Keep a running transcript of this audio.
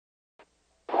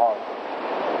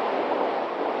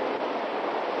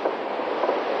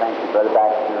Brother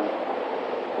Baxter.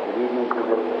 Good evening to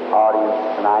this audience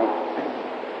tonight.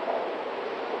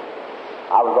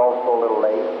 I was also a little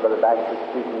late. Brother Baxter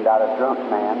speaking about a drunk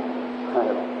man.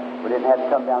 We didn't have to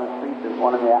come down the street. There's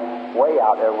one in the way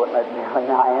out there wouldn't let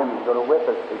Billy and I in. He's going to whip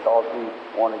us because we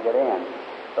want to get in.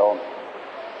 So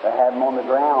they had him on the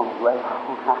ground later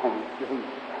on the street.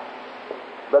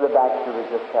 Brother Baxter was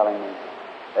just telling me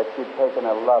that she'd taken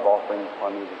a love offering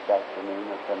for me this afternoon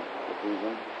or this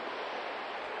evening.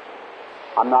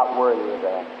 I'm not worthy of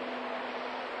that,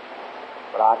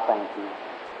 but I thank you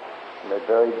from the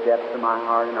very depths of my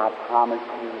heart, and I promise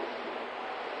you,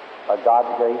 by God's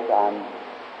grace,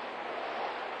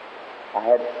 I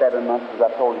had 7 months, as I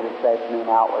told you this afternoon,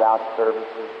 out without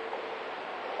services,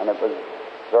 and it was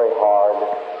very hard.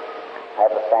 I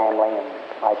have a family, and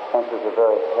my expenses are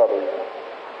very heavy.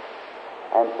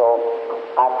 And so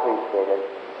I appreciate it.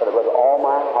 But with all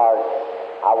my heart,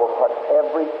 I will put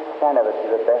every cent of it to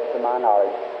the best of my knowledge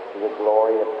to the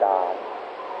glory of God.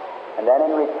 And then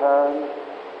in return,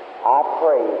 I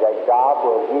pray that God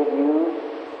will give you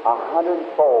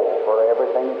 100-fold for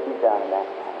everything that you've done in that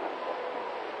time.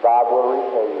 God will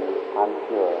repay you, I'm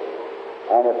sure.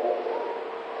 And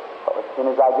as soon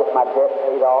as I get my debt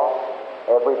paid off,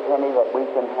 every penny that we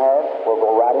can have will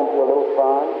go right into a little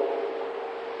fund.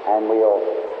 And we'll,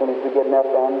 as soon as we get enough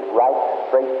in, right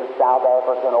straight to South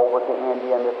Africa and over to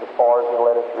India and just as far as they'll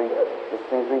let us reach, as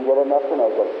soon as we get enough to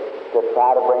make it, to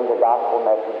try to bring the gospel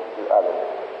message to others.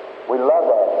 We love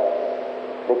that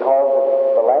because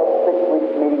the last 6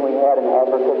 weeks meeting we had in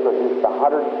Africa produced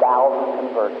 100,000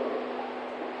 conversions.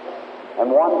 And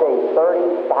one day,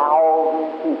 30,000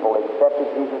 people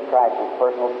accepted Jesus Christ as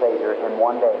personal Savior in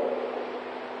one day.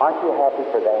 Aren't you happy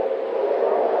for that?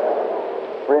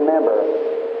 Remember,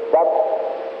 that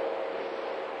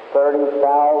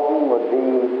 30,000 would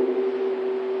be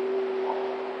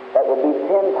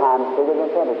 10 times bigger than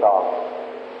Pentecost.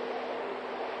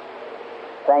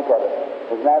 Think of it.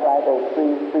 Isn't that right?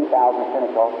 There's 3,000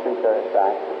 Pentecost, 3/3,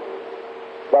 right?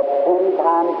 That's 10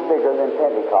 times bigger than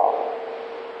Pentecost.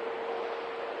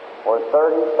 Or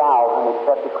 30,000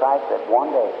 accepted Christ at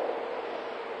one day.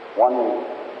 1 week.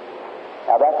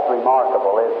 Now that's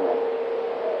remarkable, isn't it?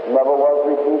 Never was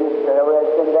repeated, never has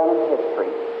been done in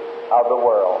history of the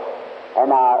world.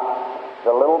 And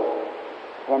the little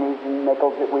pennies and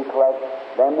nickels that we collect,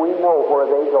 then we know where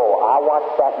they go. I watch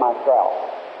that myself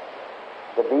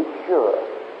to be sure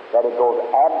that it goes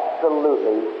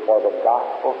absolutely for the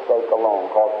gospel's sake alone,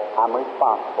 because I'm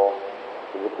responsible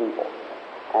to the people.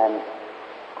 And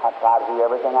I try to do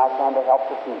everything I can to help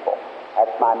the people.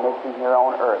 That's my mission here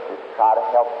on earth, is to try to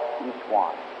help each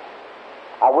one.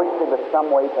 I wish there was some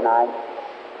way tonight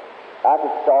I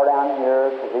could start down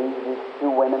here to these 2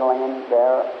 women laying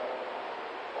there,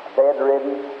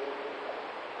 bedridden.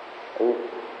 There's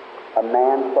a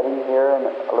man sitting here in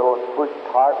a little push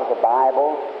cart with a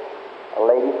Bible, a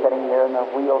lady sitting here in a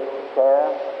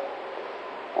wheelchair,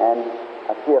 and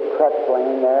I see a crutch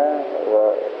laying there,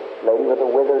 a lady with a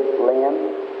withered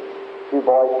limb, 2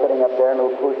 boys sitting up there in a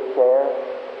little push chair.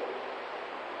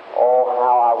 Oh,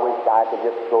 how I wish I could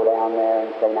just go down there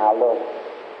and say, now look,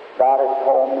 God has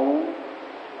told me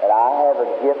that I have a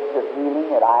gift of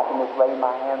healing, that I can just lay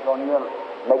my hands on you and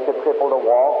make the cripple to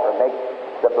walk or make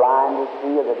the blind to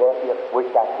see or the deaf to hear.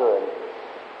 Wish I could.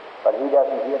 But He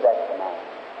doesn't give that command.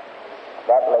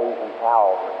 That lays in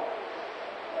Calvary.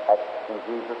 That's in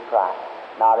Jesus Christ,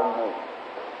 not in me.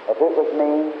 If it was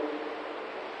me,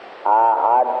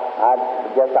 I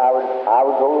guess I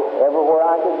would go everywhere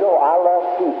I could go. I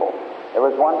love people. There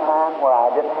was one time where I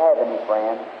didn't have any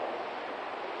friends.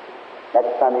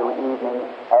 Next Sunday evening,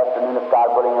 afternoon, if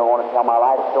God willing, I want to tell my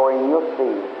life story, and you'll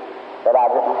see that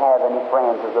I didn't have any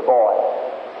friends as a boy.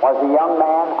 When I was a young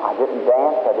man, I didn't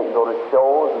dance, I didn't go to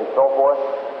shows and so forth.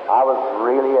 I was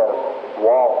really a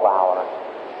wallflower.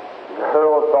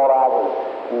 Girls thought I was...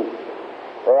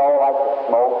 They all like to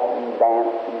smoke and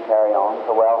dance and carry on.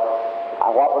 So,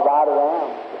 what was I to them?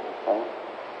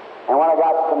 And when I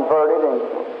got converted and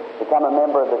become a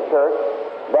member of the church,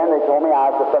 then they told me I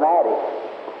was a fanatic.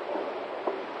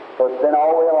 So it's been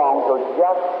all the way along. So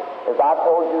just as I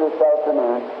told you this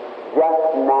afternoon, just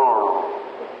now,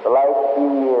 the last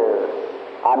few years,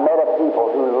 I met a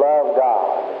people who love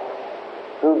God,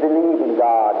 who believe in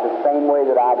God the same way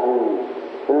that I do.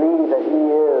 Believe that He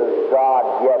is God,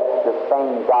 yet the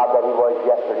same God that He was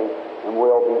yesterday and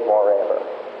will be forever.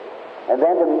 And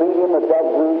then to meet Him with that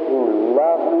group who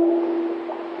love me,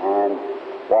 and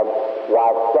why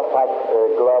it's just like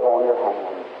a glove on your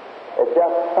hand. It's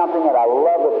just something that I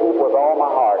love the people with all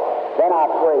my heart. Then I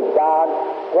pray, God,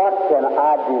 what can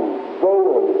I do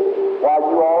daily while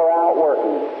you all are out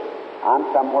working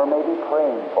I'm somewhere maybe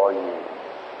praying for you,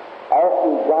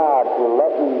 asking God to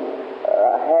let me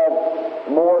have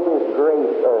more of His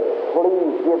grace, or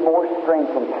please give more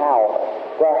strength and power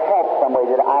to help somebody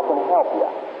that I can help you.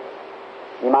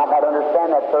 You might not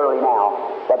understand that thoroughly now,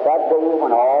 but that day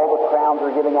when all the crowns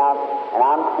are giving out, and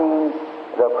I'm seeing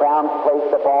the crowns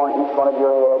placed upon each one of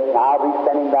your heads, and I'll be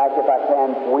standing back if I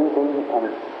can, weeping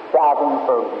and shouting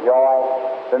for joy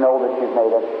to know that you've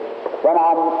made it. Then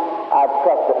I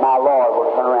trust that my Lord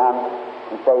will turn around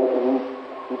and say,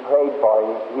 He prayed for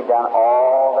you. He's done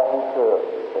all that He could.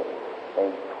 See?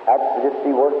 That's just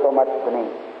be worth so much to me.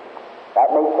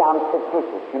 That may sound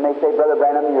fictitious. You may say, Brother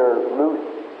Branham, you're loose.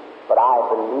 But I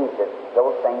believe that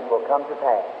those things will come to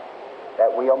pass.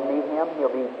 That we'll meet Him.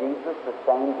 He'll be Jesus, the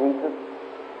same Jesus,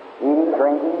 eating,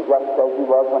 drinking, just as He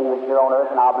was when He was here on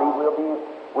earth. And I believe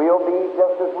we'll be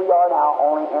just as we are now,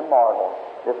 only immortal.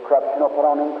 This corruption will put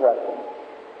on incorruption.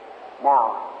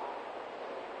 Now,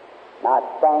 I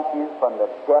thank you from the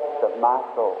depths of my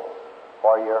soul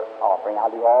for your offering. I'll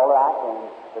do all that I can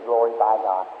to glorify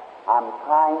God. I'm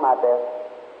trying my best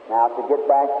now to get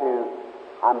back to,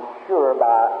 I'm sure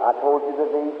I told you the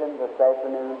vision this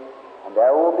afternoon, and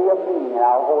there will be a meeting, and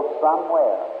I'll hold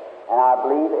somewhere, and I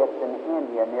believe it's in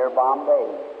India near Bombay,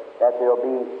 that there'll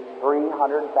be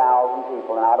 300,000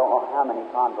 people, and I don't know how many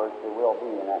converts there will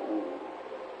be in that meeting.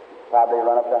 Probably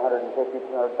run up to 150,000 to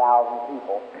 200,000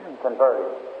 people converted.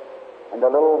 And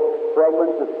the little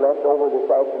fragments that's left over this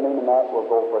afternoon and that will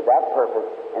go for that purpose.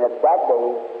 And at that day,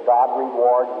 God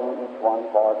reward you each one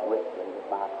for it richly with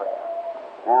my prayer.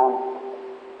 Now,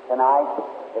 tonight,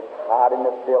 it's hot in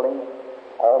this building,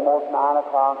 almost 9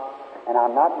 o'clock, and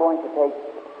I'm not going to take,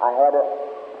 I had a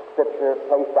scripture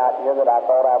placed out here that I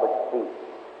thought I would speak.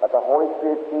 But the Holy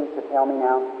Spirit seems to tell me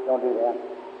now, don't do that.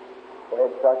 Go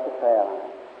ahead and start the prayer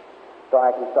line, so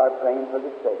I can start praying for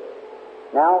the sick.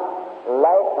 Now,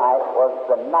 last night was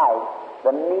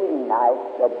the meeting night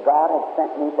that God had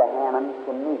sent me to Hammond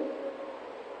to meet.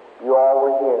 You all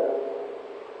were here.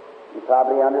 You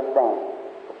probably understand.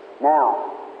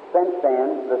 Now, since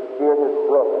then, the Spirit has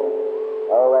broken.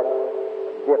 All that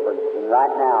difference. And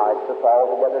right now, it's just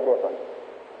altogether different.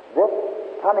 This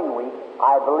coming week,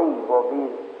 I believe,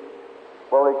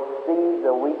 will exceed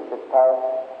the week that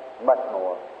passed much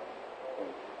more.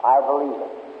 I believe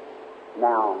it.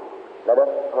 Now, let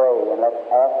us pray and let's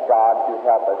ask God to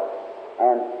help us.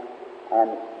 And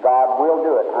God will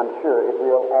do it, I'm sure, if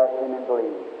we'll ask Him and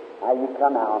believe. Now you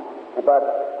come out. But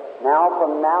now,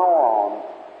 from now on,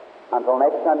 until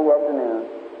next Sunday afternoon,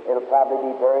 it'll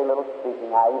probably be very little speaking.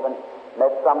 I even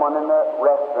met someone in the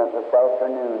restaurant this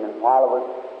afternoon, and while I was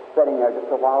sitting there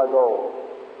just a while ago,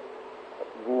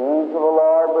 the angel of the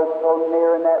Lord was so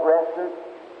near in that restaurant.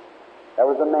 There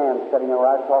was a man sitting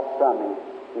right across from me.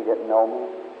 He didn't know me,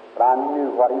 but I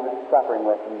knew what he was suffering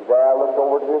with. And there I looked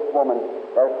over to this woman.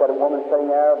 There sat a woman sitting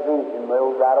there, a vision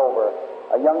rose right over.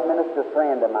 A young minister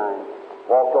friend of mine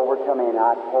walked over to me, and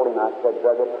I told him, I said,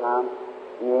 Brother Tom,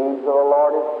 the angel of the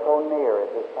Lord is so near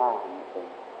at this time, you see.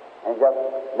 And just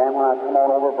then when I come on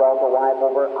over, brought the wife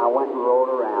over, I went and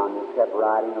rode around and kept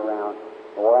riding around.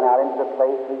 And went out into the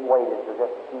place and waited for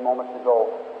just a few moments to go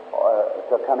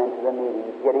to come into the meeting,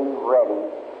 getting ready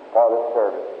for the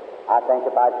service. I think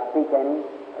if I'd speak any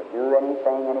or do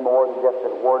anything any more than just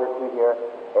a word or two here,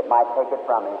 it might take it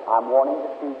from me. I'm wanting to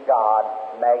see God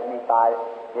magnify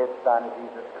His Son,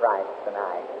 Jesus Christ,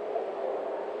 tonight.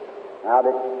 Now,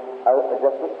 this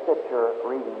just a scripture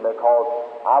reading, because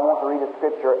I want to read a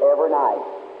scripture every night,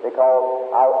 because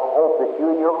I hope that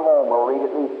you in your home will read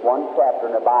at least one chapter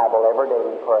in the Bible every day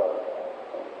and pray.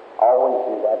 Always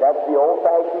do that. That's the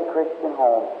old-fashioned Christian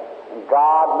home. And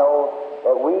God knows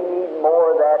that we need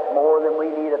more of that more than we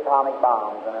need atomic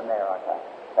bombs in America.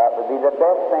 That would be the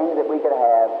best thing that we could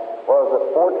have, was a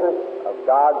fortress of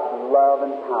God's love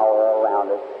and power around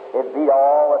us. It'd beat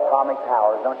all atomic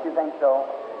powers. Don't you think so?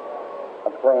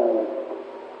 I'm praying.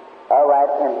 All right,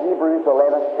 in Hebrews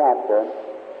 11th chapter,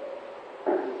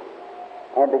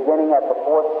 and beginning at the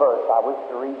 4th verse, I wish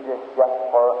to read this just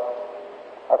for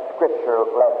a scripture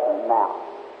lesson now.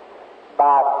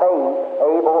 By faith,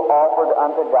 Abel offered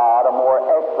unto God a more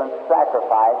excellent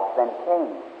sacrifice than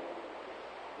Cain,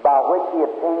 by which he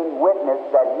obtained witness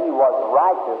that he was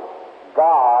righteous,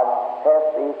 God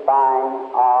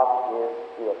testifying of His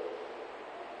gifts.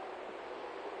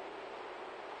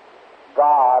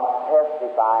 God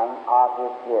testifying of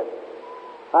His gifts.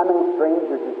 How many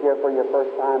strangers is here for your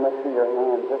first time? Let's see your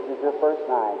hands. This is your first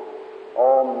night.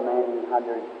 Oh, many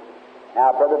hundreds.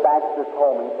 Now, Brother Baxter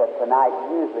told me that tonight,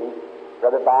 usually,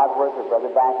 Brother Bosworth or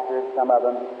Brother Baxter, some of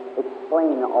them,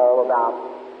 explain all about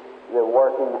the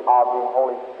working of the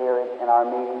Holy Spirit in our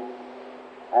meetings.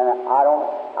 and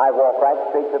I walk right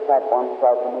straight to the platform to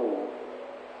start the meeting.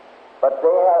 But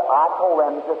I told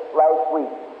them just last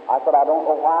week, I said, I don't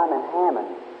know why I'm in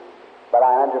Hammond, but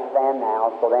I understand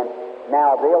now. So then,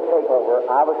 now they'll take over.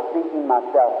 I was speaking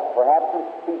myself. Perhaps in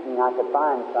speaking I could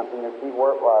find something or see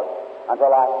where it was, until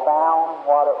I found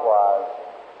what it was.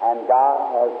 And God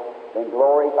has been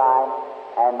glorified.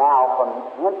 And now, from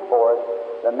henceforth,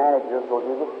 the managers will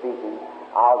do the speaking.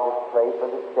 I'll just pray for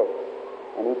the sick.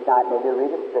 And each night maybe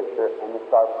read a scripture and just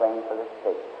start praying for the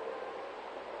sick.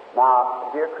 Now,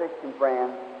 dear Christian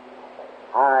friends,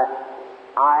 I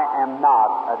am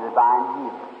not a divine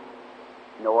healer.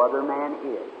 No other man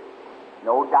is.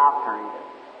 No doctor is.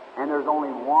 And there's only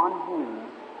one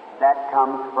healing that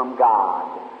comes from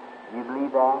God. Do you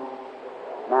believe that?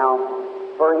 Now,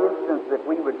 for instance, if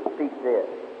we would speak this.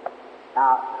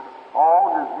 Now,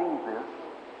 all diseases,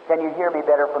 can you hear me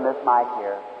better from this mic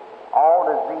here? All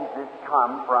diseases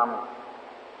come from,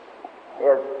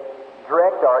 is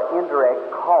direct or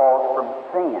indirect cause from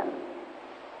sin.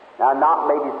 Now,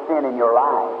 not maybe sin in your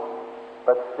life,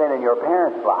 but sin in your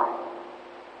parents' life.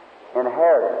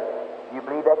 Inheritance. Do you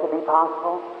believe that could be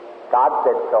possible? God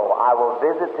said so. I will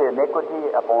visit the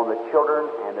iniquity upon the children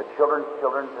and the children's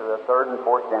children to the third and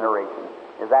fourth generation.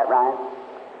 Is that right?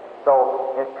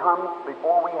 So it comes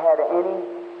before we had any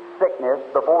sickness,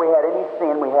 before we had any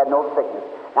sin, we had no sickness.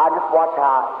 Now just watch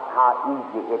how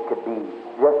easy it could be.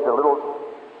 Just a little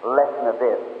lesson of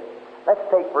this. Let's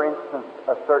take, for instance,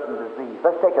 a certain disease.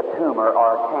 Let's take a tumor or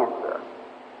a cancer.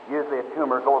 Usually a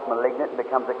tumor goes malignant and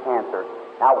becomes a cancer.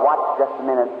 Now watch just a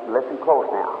minute. Listen close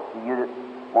now. You that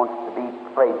wants to be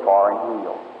prayed for and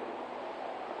healed.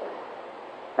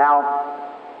 Now,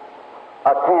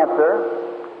 a cancer,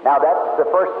 now that's the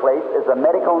first place, is a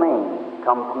medical name.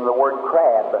 Comes from the word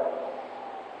crab.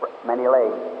 Many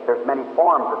legs. There's many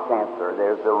forms of cancer.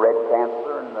 There's the red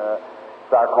cancer and the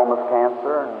sarcomas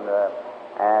cancer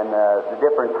and the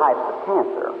different types of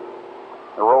cancer.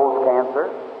 The rose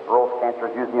cancer. Rose cancer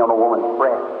is usually on a woman's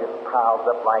breast. It just piles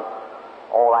up like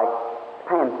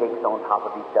pancakes on top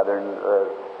of each other. And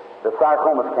the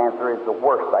sarcomas cancer is the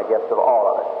worst, I guess, of all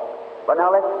of it. But now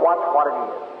let's watch what it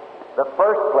is. The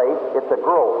first place, it's a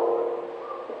growth.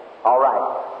 All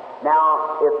right.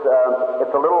 Now,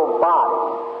 it's a little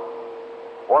body.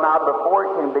 Well, now, before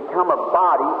it can become a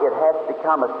body, it has to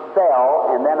become a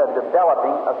cell, and then a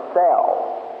developing a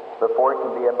cell before it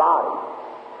can be a body.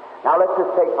 Now, let's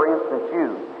just take, for instance,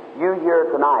 you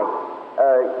here tonight.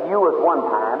 You was one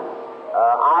time,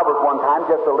 I was one time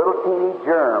just a little teeny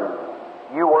germ.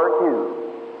 You were too.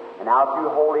 And now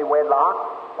through holy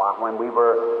wedlock, when we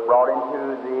were brought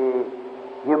into the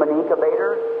human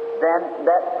incubator, then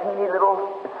that teeny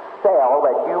little cell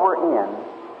that you were in,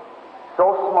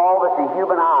 so small that the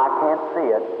human eye can't see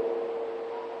it,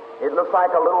 it looks like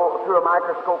a little, through a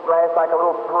microscope glass, like a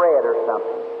little thread or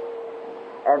something.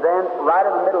 And then right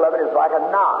in the middle of it is like a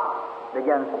knot.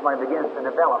 When it begins to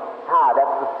develop.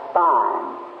 That's the spine.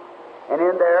 And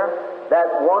in there,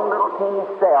 that one little teeny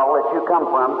cell that you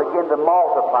come from begins to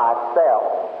multiply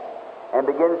cells and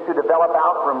begins to develop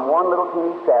out from one little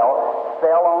teeny cell,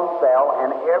 cell on cell,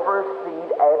 and every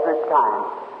seed after its kind.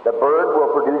 The bird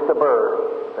will produce a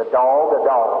bird, the dog a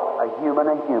dog, a human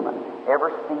a human,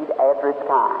 every seed after its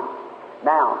kind.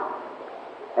 Now,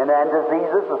 and then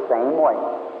diseases the same way.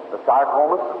 The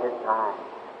sarcomas, its kind.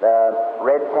 The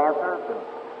red cancer,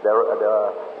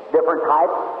 the different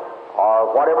types,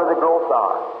 or whatever the growths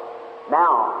are.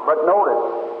 Now, but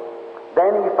notice,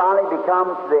 then you finally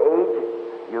become to the age,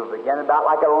 you begin about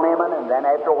like a lemon, and then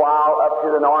after a while up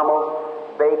to the normal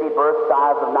baby birth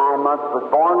size of 9 months, was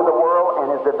born to the world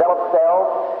and has developed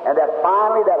cells, and that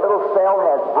finally that little cell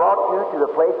has brought you to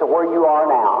the place of where you are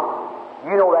now.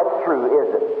 You know that's true,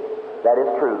 isn't it? That is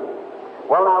true.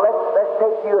 Well, now let's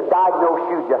take you and diagnose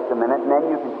you just a minute, and then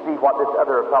you can see what this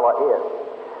other fellow is.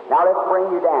 Now let's bring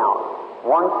you down.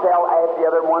 One cell after the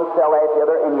other, one cell after the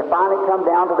other, and you finally come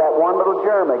down to that one little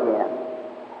germ again.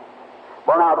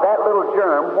 Well, now that little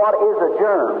germ, what is a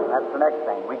germ? That's the next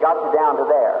thing. We got you down to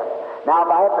there. Now,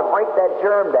 if I have to break that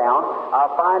germ down,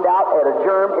 I'll find out that a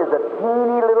germ is a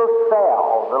teeny little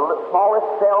cell, the smallest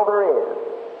cell there is.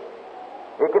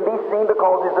 It can be seen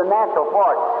because it's a natural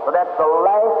part, but that's the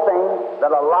last thing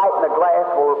that a light in a glass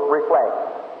will reflect,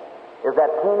 is that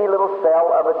teeny little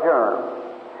cell of a germ.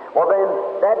 Well, then,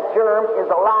 that germ is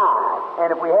alive,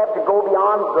 and if we have to go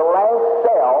beyond the last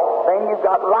cell, then you've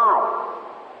got life.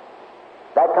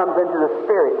 That comes into the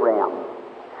spirit realm.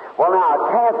 Well, now, a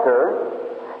cancer,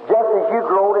 just as you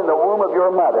growed in the womb of your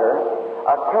mother,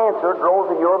 a cancer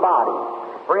grows in your body.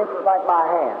 For instance, like my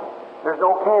hand. There's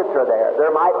no cancer there.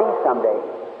 There might be someday.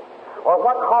 Well,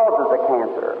 what causes a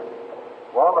cancer?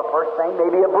 Well, the first thing,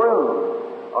 maybe a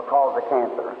bruise will cause the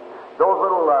cancer. Those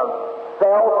little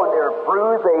cells, when they're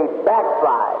bruised, they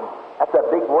backslide. That's a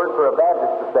big word for a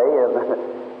Baptist to say,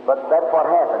 but that's what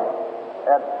happens.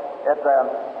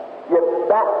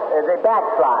 They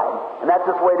backslide, and that's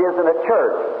just the way it is in a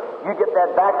church. You get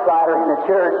that backslider in the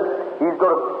church, he's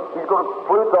going to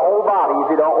pollute the whole body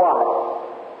if you don't watch.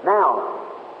 Now,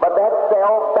 but that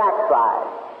cell backslides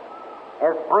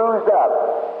and it's bruised up.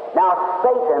 Now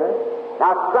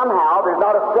somehow there's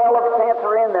not a cell of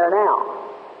cancer in there now,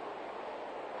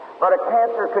 but a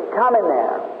cancer could come in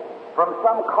there from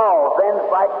some cause. Then it's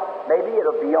like maybe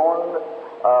it'll be on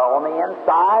the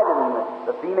inside, and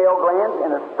the female glands, in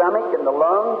the stomach, in the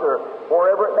lungs, or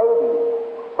wherever it may be.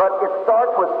 But it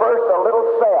starts with first a little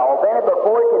cell. Then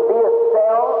before it can be a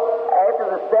cell, after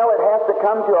the cell it has to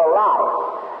come to a life.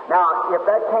 Now, if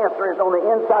that cancer is on the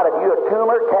inside of you, a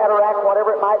tumor, cataract,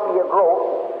 whatever it might be, a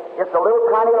growth, it's a little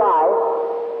tiny life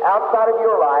outside of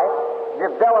your life,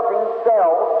 developing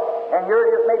cells, and here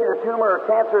it is, maybe the tumor or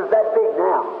cancer is that big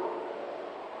now.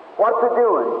 What's it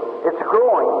doing? It's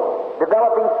growing,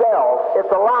 developing cells.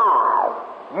 It's alive.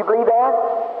 You believe that?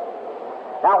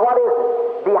 Now what is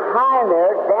it? Behind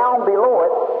there, down below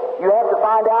it, you have to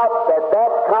find out that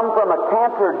that's come from a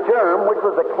cancer germ, which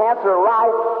was a cancer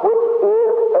life, which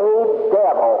is a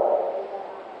devil.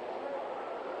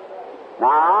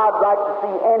 Now I'd like to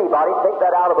see anybody take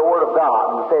that out of the Word of God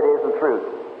and say it isn't true.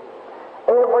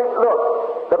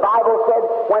 Look, the Bible said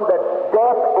when the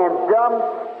deaf and dumb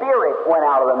spirit went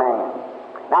out of the man.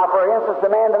 Now, for instance, the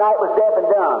man tonight was deaf and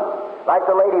dumb, like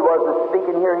the lady was that's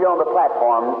speaking here on the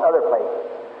platform and other places.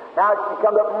 Now she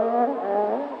comes up,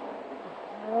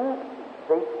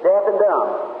 see, deaf and dumb.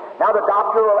 Now the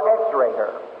doctor will x-ray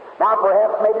her. Now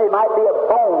perhaps maybe it might be a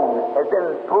bone has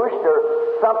been pushed or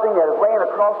something that is laying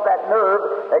across that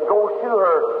nerve that goes to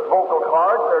her vocal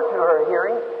cords or to her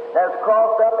hearing. That's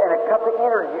crossed up and it cuts the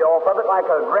energy off of it like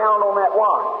a ground on that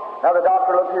wash. Now the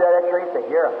doctor looks through that x-ray and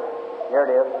says, here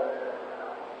it is.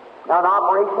 Now an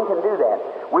operation can do that.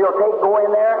 We'll go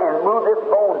in there and move this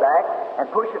bone back and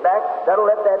push it back. That'll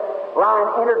let that line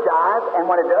energize, and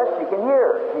when it does, she can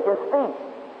hear. She can speak.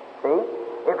 See?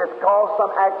 If it's caused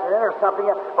some accident or something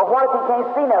else. But what if he can't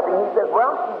see nothing? He says,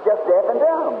 well, she's just deaf and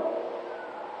dumb.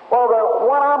 Well, the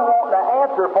one I'm wanting to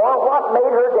answer for, what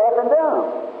made her deaf and dumb?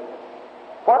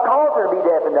 What caused her to be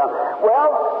deaf and dumb?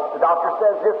 Well, the doctor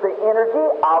says just the energy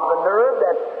of the nerve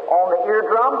that's on the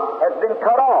eardrum has been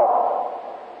cut off.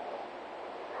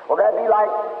 Well, that'd be like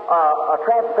a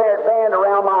transparent band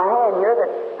around my hand here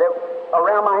that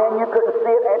around my hand you couldn't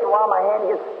see it. After a while my hand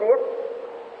gets stiff,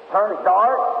 turns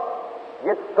dark,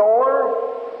 gets sore,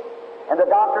 and the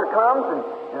doctor comes and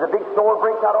there's a big sore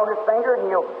breaks out on his finger and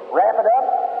he'll wrap it up.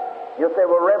 He'll say,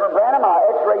 well, Reverend Branham, I'll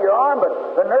x-ray your arm, but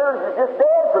the nerves are just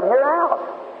dead from here out.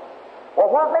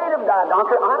 Well, what made him die,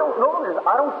 doctor? I don't know.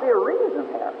 I don't see a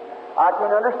reason there. I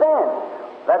can't understand.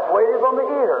 That's the way it is on the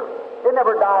ear. It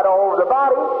never died all over the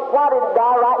body. Why did it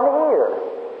die right in the ear?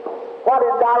 Why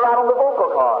did it die right on the vocal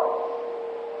cord?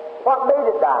 What made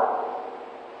it die?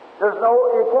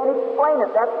 You can't explain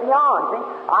it. That's beyond. See,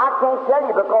 I can't tell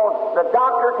you because the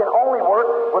doctor can only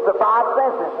work with the five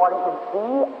senses, what he can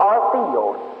see or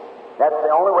feel. That's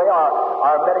the only way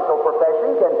our medical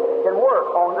profession can work,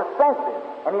 on the senses.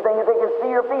 Anything that they can see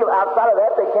or feel. Outside of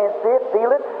that, they can't see it, feel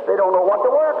it. They don't know what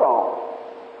to work on.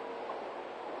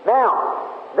 Now,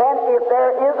 then if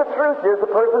there is a truth, there's a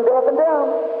person deaf and dumb,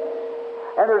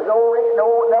 and there's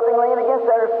nothing laying against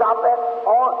that or stop that,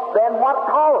 then what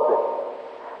caused it?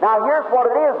 Now here's what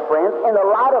it is, friends, in the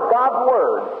light of God's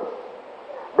Word.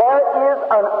 There is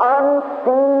an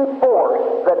unseen force,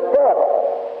 the devil,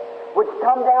 which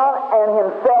come down and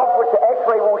himself, which the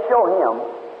x-ray won't show him,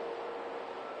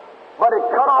 but it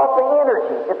cut off the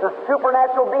energy. It's a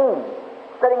supernatural being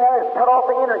sitting there and cut off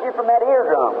the energy from that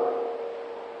eardrum.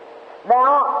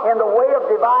 Now, in the way of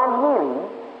divine healing,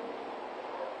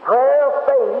 prayer of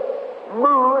faith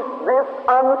moves this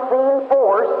unseen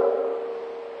force,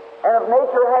 and if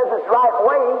nature has its right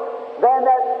way, then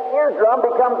that eardrum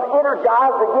becomes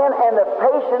energized again and the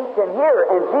patient can hear.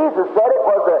 And Jesus said it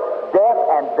was a deaf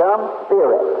and dumb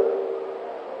spirit.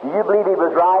 Do you believe he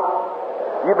was right?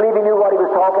 Do you believe he knew what he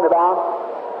was talking about?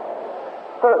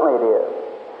 Certainly it is.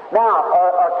 Now,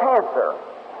 a cancer,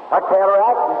 a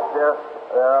cataract is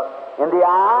in the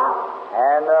eye,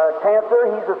 and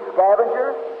cancer, he's a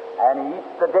scavenger, and he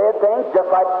eats the dead things just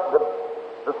like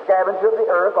the scavenger of the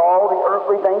earth, all the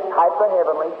earthly things type the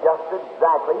heavenly, just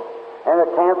exactly. And the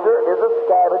cancer is a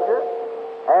scavenger,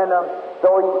 and so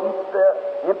he eats the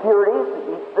impurities,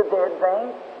 he eats the dead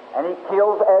things, and he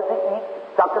kills as he eats,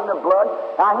 sucking the blood.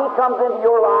 Now he comes into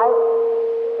your life.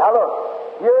 Now look,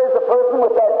 a person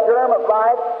with that germ of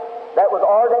life that was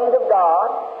ordained of God,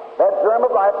 that germ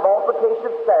of life, multiplication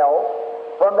of cells,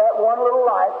 from that one little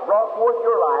life brought forth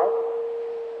your life.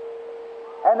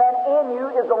 And then in you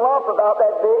is a lump about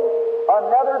that big,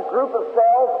 another group of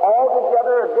cells all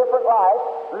together, a different life,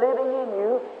 living in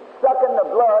you, sucking the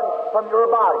blood from your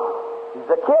body. He's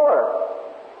a killer.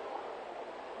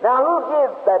 Now who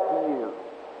gives that to you?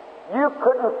 You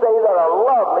couldn't say that a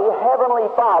lovely Heavenly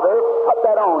Father put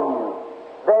that on you.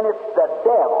 Then it's the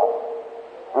devil.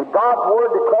 And God's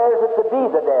Word declares it to be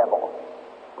the devil.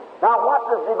 Now what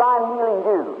does divine healing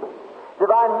do?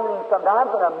 Divine healing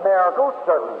sometimes, and a miracle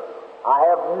certainly. I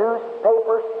have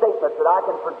newspaper statements that I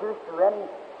can produce to any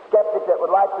skeptic that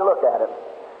would like to look at it.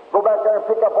 Go back there and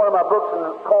pick up one of my books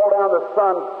and call down the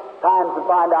Sun Times and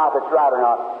find out if it's right or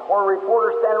not. Or a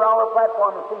reporter standing around the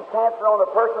platform and see cancer on the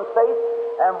person's face,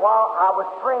 and while I was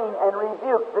praying and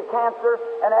rebuked the cancer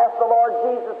and asked the Lord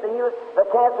Jesus to heal it, the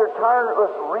cancer turned, it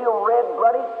was real red,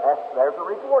 bloody. There's a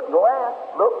report. Go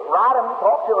ask. Look, write him,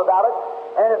 talk to him about it.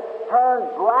 And it turned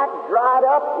black, dried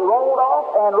up, rolled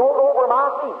off, and rolled over my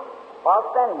feet while I was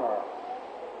standing there.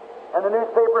 And the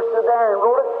newspaper stood there and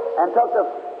wrote it and said,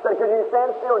 could you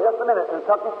stand still just a minute? And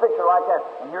took his picture like that.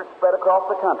 And here it's spread across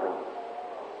the country.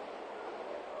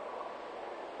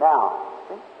 Now,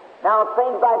 see? Now,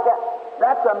 things like that,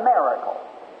 that's a miracle.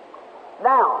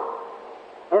 Now,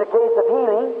 in the case of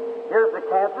healing, here's the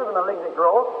cancer, the malignant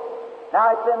growth.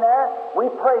 Now it's in there. We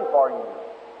pray for you.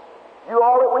 Do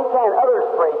all that we can. Others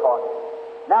pray for you.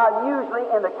 Now, usually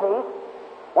in the case,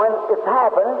 when it's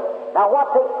happened, now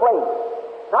what takes place?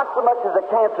 Not so much as the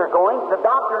cancer going. The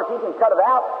doctor, if he can cut it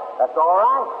out, that's all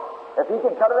right. If he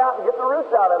can cut it out and get the roots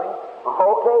out of him,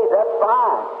 okay, that's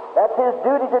fine. That's his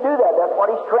duty to do that. That's what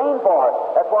he's trained for.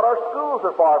 That's what our schools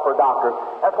are for doctors.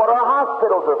 That's what our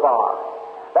hospitals are for.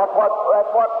 That's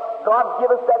what God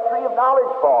give us that tree of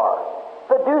knowledge for.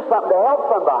 To do something to help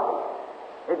somebody.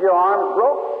 If your arm's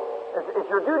broke,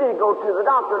 it's your duty to go to the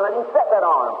doctor and let him set that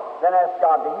arm. Then ask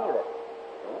God to heal it.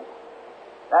 See?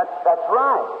 That's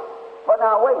right. But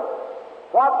now wait,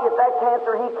 what if that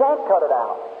cancer, he can't cut it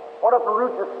out? What if the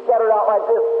roots are scattered out like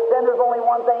this? Then there's only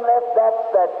one thing left, that's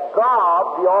that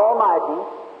God, the Almighty,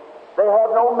 they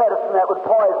have no medicine that would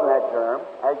poison that germ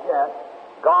as yet.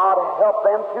 God help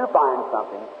them to find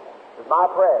something, is my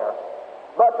prayer.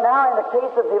 But now in the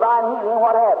case of divine healing,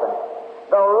 what happens?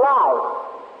 The life,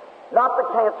 not the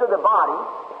cancer, the body,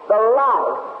 the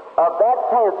life of that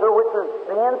cancer, which is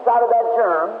the inside of that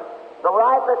germ, the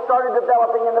life that started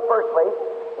developing in the first place,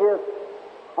 is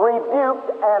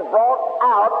rebuked and brought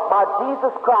out by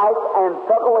Jesus Christ and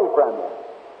took away from you.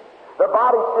 The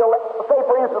body still, say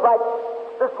for instance, like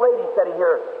this lady sitting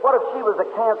here, what if she was a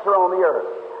cancer on the earth?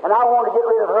 And I want to get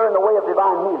rid of her in the way of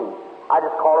divine healing. I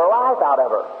just call her life out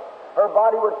of her. Her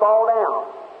body would fall down.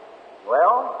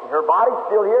 Well, her body's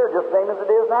still here, just the same as it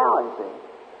is now, you see.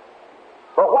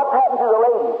 But what's happened to the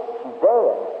lady? She's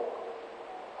dead.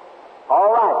 All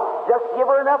right, just give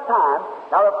her enough time.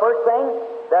 Now, the first thing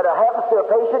that happens to a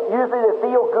patient, usually they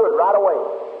feel good right away.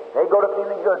 They go to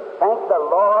feeling good. Thank the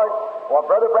Lord. Well,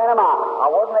 Brother Branham, I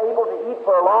wasn't able to eat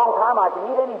for a long time. I can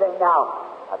eat anything now.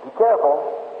 Now, be careful.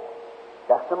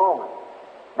 Just a moment.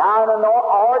 Now,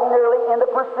 ordinarily in the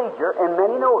procedure, and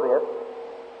many know this,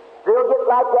 they'll get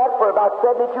like that for about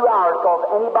 72 hours, because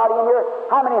anybody in here,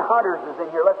 how many hunters is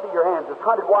in here? Let's see your hands. It's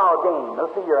hunted wild game.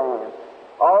 Let's see your hands.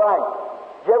 All right.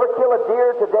 Did you ever kill a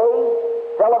deer today?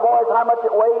 Tell the boys how much it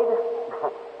weighed.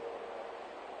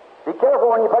 Be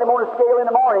careful when you put him on a scale in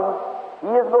the morning. He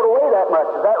isn't going to weigh that much.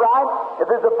 Is that right? If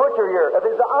there's a butcher here, if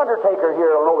there's an undertaker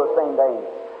here, it'll know the same thing.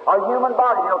 Our human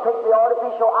body, it'll take the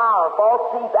artificial eye or false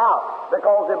teeth out,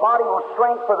 because the body will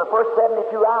shrink for the first 72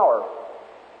 hours.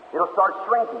 It'll start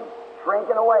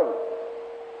shrinking away.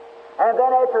 And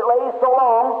then after it lays so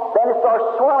long, then it starts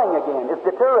swelling again. It's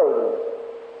deteriorating,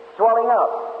 swelling up.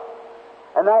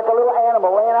 And like a little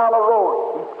animal laying out on the road,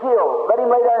 he's killed. Let him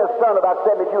lay there in the sun about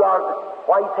 72 hours.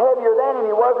 Why, he's heavier then than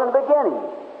he was in the beginning.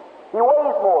 He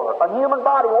weighs more. A human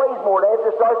body weighs more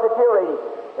after it starts deteriorating.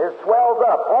 It swells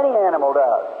up. Any animal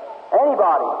does.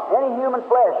 Anybody, any human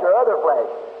flesh or other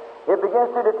flesh. It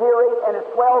begins to deteriorate and it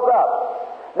swells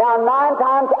up. Now, 9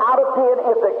 times out of 10,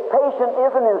 if the patient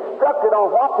isn't instructed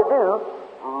on what to do,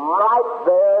 right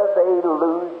there they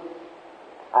lose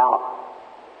out.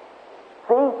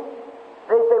 See?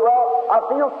 They say, well, I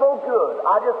feel so good.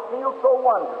 I just feel so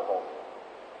wonderful.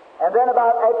 And then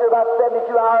after about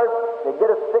 72 hours, they get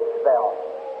a sick spell.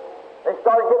 They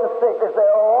start getting sick. They say,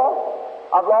 oh,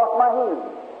 I've lost my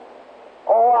healing.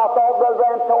 Oh, I thought Brother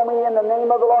Branham told me in the name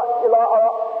of the Lord.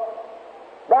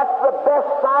 That's the best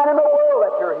sign in the world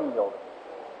that you're healed.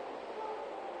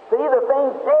 See, the the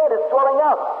thing's dead, it's swelling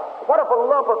up. What if a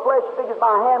lump of flesh as big as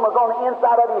my hand was on the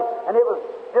inside of you, and it was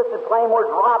just in plain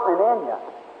words rotting in you?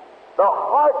 The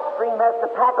heart stream has to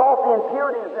pack off the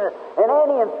impurities, and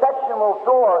any infection will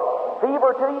throw a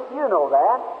fever to you. You know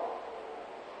that.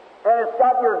 And it's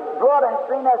got your blood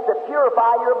stream has to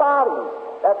purify your body.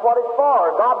 That's what it's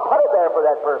for. God put it there for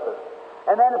that purpose.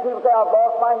 And then the people say, I've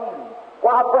lost my healing.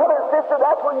 Why, brother and sister,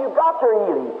 that's when you've got your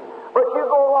healing. But you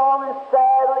go along and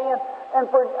sadly and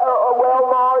for, well,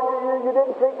 Lord, you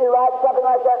didn't treat me right, something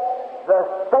like that. The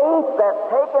faith that's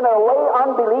taken away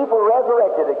unbelief will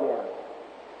resurrect it again.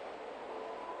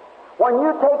 When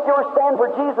you take your stand for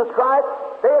Jesus Christ,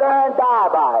 stay there and die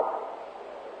by it.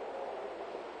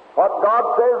 What God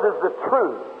says is the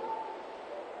truth.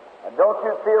 And don't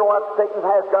you fear what Satan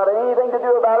has got anything to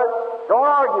do about it. Don't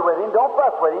argue with him. Don't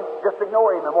fuss with him. Just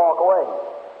ignore him and walk away.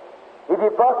 If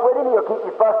you fuss with him, he'll keep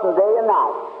you fussing day and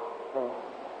night. See?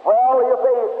 Well, he'll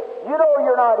say, you know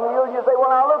you're not healed. You say,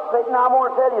 well, now look, Satan, I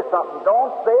want to tell you something.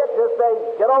 Don't say it. Just say,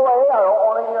 get away. I don't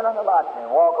want to hear nothing about you.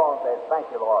 And walk on and say, thank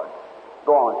you, Lord.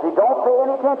 Go on. See, don't pay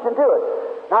any attention to it.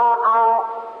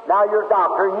 Now you're a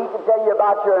doctor, and he can tell you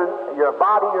about your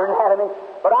body, your anatomy.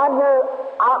 But I'm here,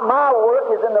 my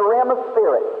work is in the realm of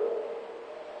spirit.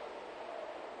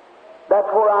 That's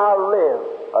where I live.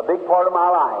 A big part of my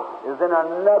life is in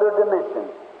another dimension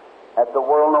that the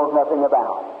world knows nothing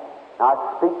about. I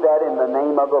speak that in the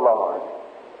name of the Lord.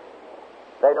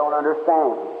 They don't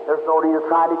understand. There's no need to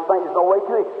try to explain. There's no way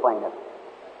to explain it.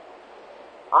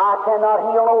 I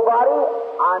cannot heal nobody.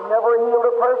 I never healed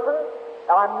a person.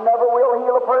 I never will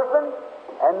heal a person.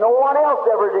 And no one else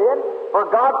ever did. For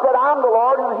God said, I'm the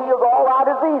Lord who heals all thy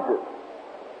diseases.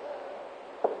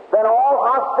 Then all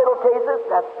hospital cases,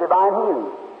 that's divine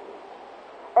healing.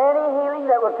 Any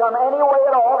healing that would come any way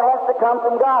at all has to come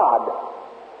from God.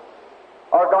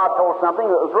 Or God told something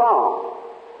that was wrong.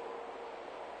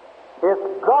 It's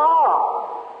God.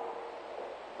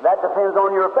 That depends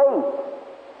on your faith.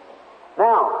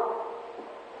 Now,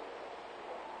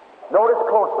 notice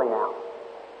closely now.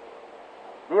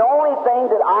 The only thing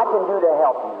that I can do to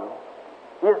help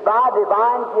you is by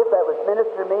divine gift that was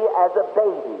ministered to me as a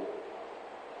baby.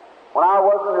 When I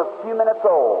wasn't a few minutes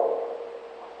old,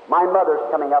 my mother's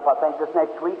coming up, I think, this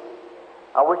next week.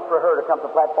 I wish for her to come to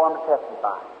the platform to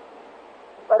testify.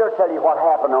 Let her tell you what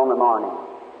happened on the morning.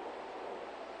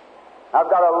 I've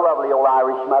got a lovely old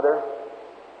Irish mother,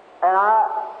 and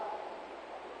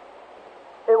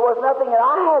it was nothing that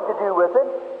I had to do with it.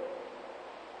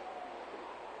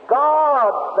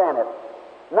 God sent it,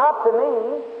 not to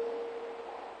me,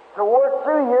 to work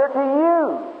through here to you.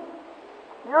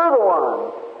 You're the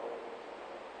one.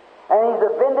 And He's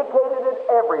vindicated it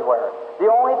everywhere.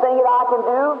 The only thing that I can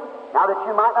do, now that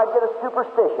you might not get a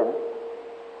superstition,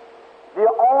 the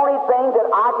only thing that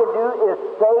I can do is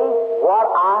say what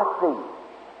I see.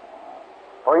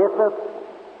 For instance,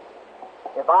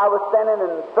 if I was standing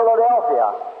in Philadelphia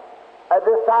at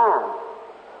this time,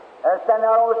 and standing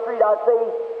out on the street, I'd say,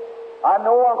 I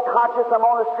know I'm conscious I'm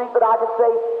on the street, but I could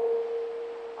say,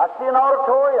 I see an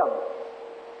auditorium.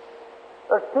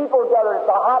 There's people gathered. It's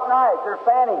a hot night. They're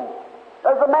fanning.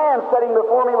 There's a man sitting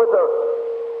before me with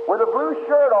a blue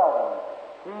shirt on.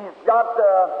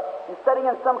 He's sitting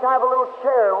in some kind of a little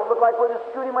chair. It would look like we're just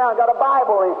scooting around. Got a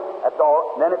Bible. That's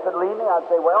all. And then if it'd leave me, I'd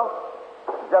say, well,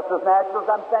 just as natural as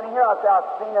I'm standing here, I'd say,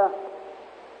 I've seen an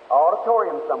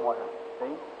auditorium somewhere.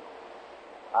 See?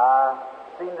 I've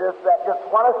seen this, that. Just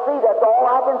what I see, that's all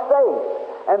I can say.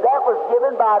 And that was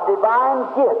given by a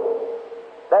divine gift.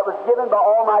 That was given by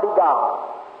Almighty God,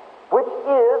 which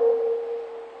is,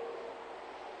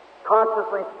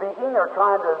 consciously speaking, or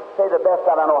trying to say the best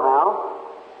I don't know how,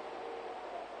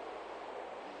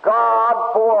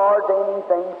 God foreordaining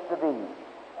things to be.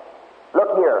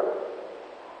 Look here.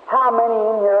 How many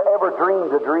in here ever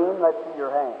dreamed a dream? Let's see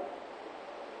your hand.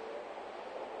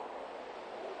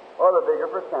 Or the bigger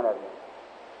percent of you.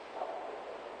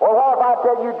 Well, what if I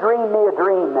said you dream me a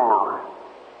dream now?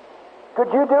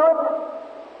 Could you do it?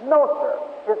 No, sir.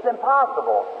 It's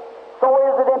impossible. So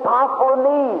is it impossible to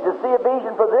me to see a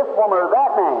vision for this woman or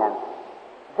that man?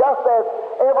 Just as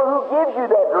ever who gives you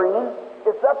that dream,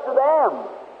 it's up to them.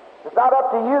 It's not up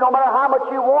to you, no matter how much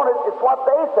you want it, it's what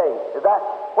they say. Is that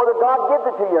whether God gives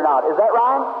it to you or not? Is that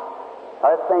right?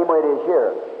 That's the same way it is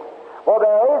here. Well,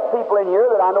 there is people in here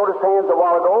that I noticed hands a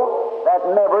while ago that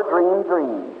never dream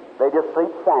dreams. They just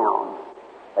sleep sound.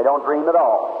 They don't dream at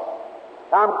all.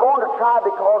 Now, I'm going to try,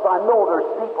 because I know there's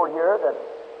people here that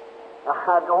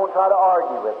I don't try to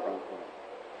argue with me.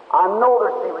 I know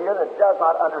there's people here that does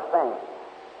not understand.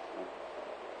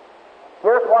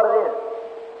 Here's what it is.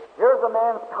 Here's a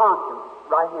man's conscience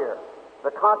right here.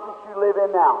 the conscious you live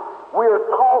in now. We are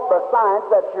taught by science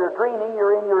that you're dreaming,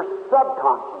 you're in your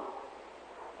subconscious.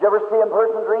 Did you ever see a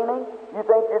person dreaming? You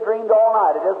think you dreamed all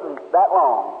night. It isn't that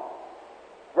long.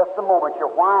 Just a moment.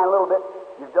 You're whining a little bit.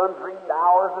 You've done dreamed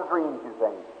hours of dreams, you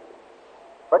think.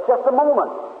 But just a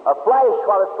moment, a flash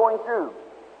while it's going through.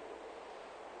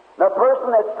 The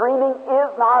person that's dreaming is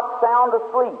not sound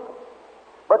asleep.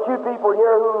 But you people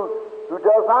here who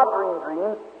does not dream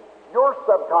dreams, your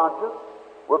subconscious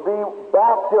will be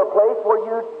back to a place where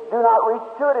you do not reach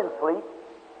to it in sleep.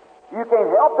 You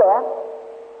can't help that.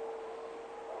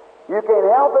 You can't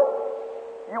help it.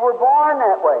 You were born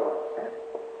that way.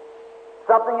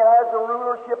 Something that has the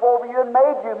rulership over you and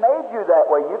made you that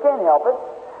way. You can't help it.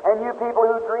 And you people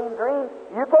who dream dreams,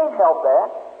 you can't help that.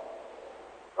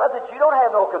 But that you don't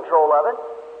have no control of it.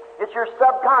 It's your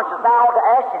subconscious. Now I want to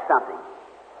ask you something.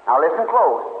 Now listen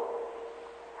close.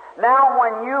 Now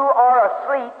when you are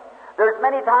asleep, there's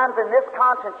many times in this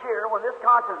conscience here, when this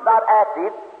conscience is not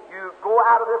active, you go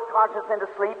out of this conscience into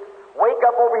sleep, wake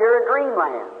up over here in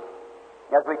dreamland,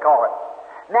 as we call it.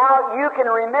 Now you can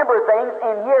remember things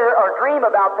in here or dream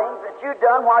about things that you've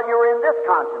done while you were in this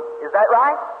conscience. Is that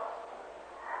right?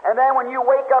 And then when you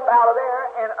wake up out of there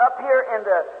and up here in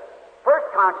the first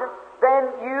conscience, then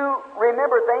you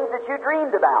remember things that you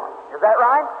dreamed about. Is that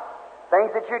right?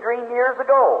 Things that you dreamed years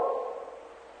ago.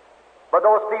 But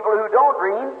those people who don't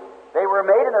dream, they were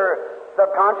made in their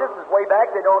subconscious is way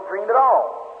back, they don't dream at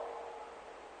all.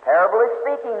 Parably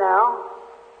speaking now.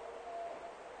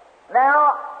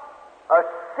 Now, a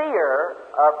seer,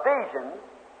 a vision,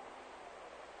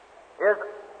 is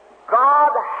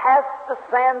God has to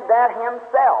send that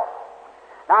Himself.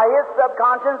 Now, His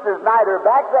subconscious is neither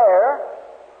back there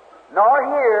nor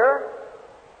here,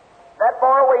 that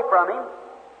far away from Him.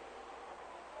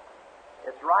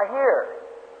 It's right here.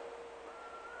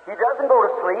 He doesn't go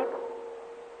to sleep.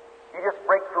 He just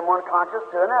breaks from one conscience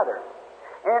to another.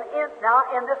 And now,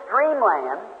 in this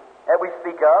dreamland that we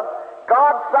speak of,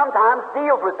 God sometimes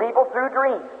deals with people through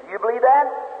dreams. Do you believe that?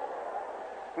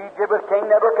 He did with King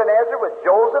Nebuchadnezzar, with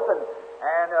Joseph,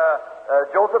 and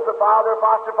Joseph the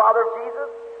foster father of Jesus.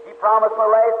 He promised in the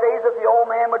last days that the old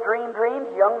man would dream dreams,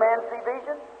 the young man see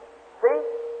visions. See?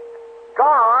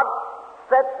 God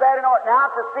sets that in order.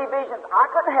 Now, to see visions, I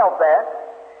couldn't help that.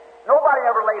 Nobody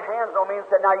ever laid hands on me and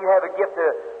said, now you have a gift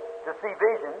to see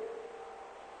visions.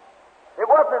 It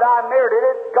wasn't that I merited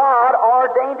it. God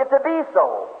ordained it to be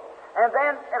so. And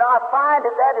I find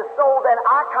that is so, then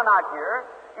I come out here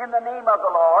in the name of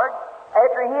the Lord,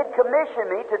 after He had commissioned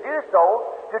me to do so,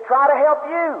 to try to help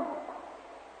you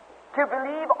to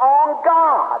believe on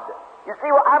God. You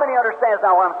see, how many understands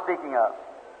now what I'm speaking of?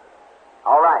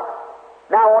 All right.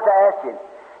 Now I want to ask you,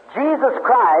 Jesus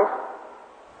Christ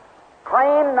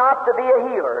claimed not to be a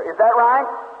healer. Is that right?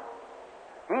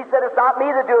 He said, it's not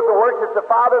me that doeth the works, it's the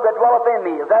Father that dwelleth in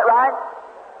me. Is that right?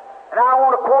 And now I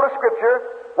want to quote a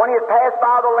scripture. When He had passed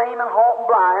by the lame and halt and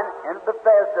blind in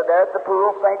Bethesda there at the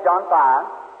pool, St. John 5.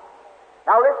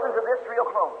 Now listen to this real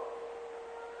close.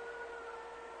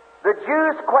 The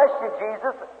Jews questioned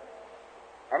Jesus,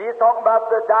 and He was talking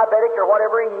about the diabetic or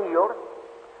whatever He healed.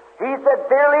 He said,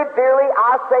 verily, verily,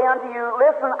 I say unto you,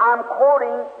 listen, I'm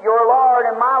quoting your Lord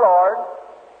and my Lord.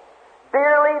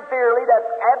 Verily, verily,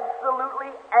 that's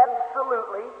absolutely,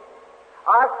 absolutely.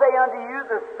 I say unto you,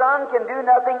 the Son can do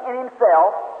nothing in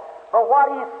Himself, but what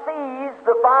He sees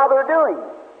the Father doing.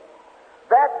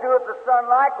 That doeth the Son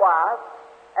likewise,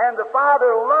 and the Father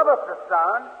loveth the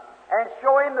Son, and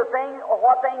show Him the thing, or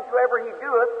what things soever He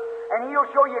doeth, and He'll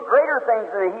show you greater things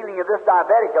than the healing of this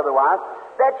diabetic otherwise,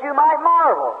 that you might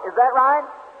marvel. Is that right?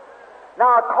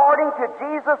 Now, according to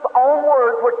Jesus' own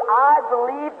words, which I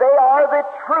believe they are the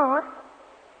truth,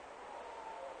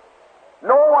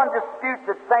 no one disputes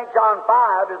that St. John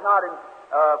 5 is not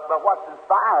but what's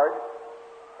inspired.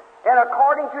 And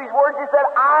according to His words, He said,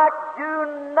 I do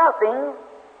nothing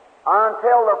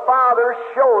until the Father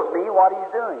shows me what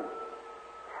He's doing.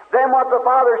 Then what the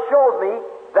Father shows me,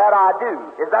 that I do.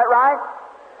 Is that right?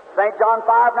 St. John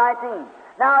 5:19.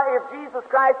 Now, if Jesus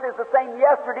Christ is the same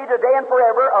yesterday, today, and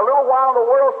forever, a little while the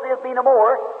world seeth me no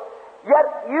more, yet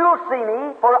you'll see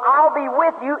me, for I'll be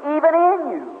with you, even in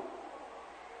you.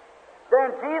 Then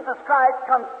Jesus Christ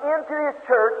comes into His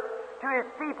church, to His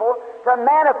people, to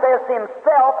manifest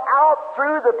Himself out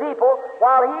through the people,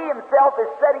 while He Himself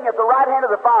is sitting at the right hand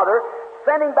of the Father,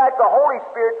 sending back the Holy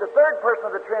Spirit, the third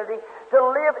person of the Trinity, to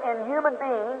live in human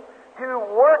beings, to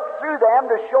work through them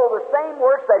to show the same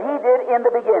works that He did in the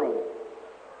beginning,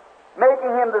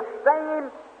 making Him the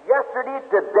same yesterday,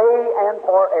 today, and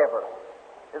forever.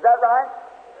 Is that right?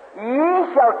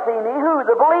 Ye shall see me, who?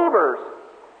 The believers.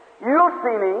 You'll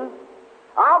see me.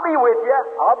 I'll be with you.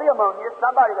 I'll be among you.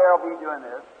 Somebody there will be doing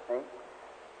this. See?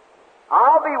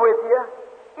 I'll be with you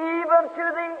even to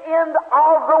the end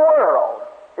of the world.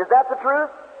 Is that the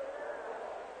truth?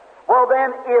 Well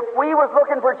then, if we was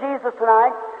looking for Jesus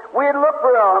tonight, we'd look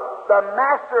for the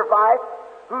Master of life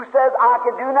who says, I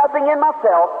can do nothing in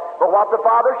myself but what the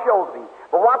Father shows me.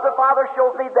 But what the Father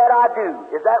shows me, that I do.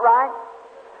 Is that right?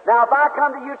 Now, if I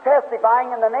come to you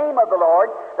testifying in the name of the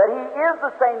Lord that He is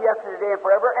the same yesterday, today, and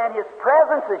forever, and His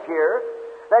presence is here,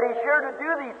 that He's sure to do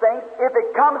these things, if it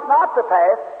comes not to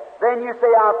pass, then you say,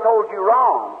 I've told you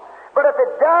wrong. But if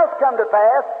it does come to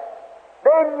pass,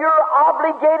 then you're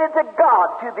obligated to God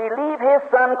to believe His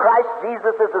Son, Christ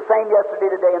Jesus, is the same yesterday,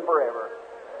 today, and forever.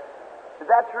 Is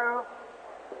that true?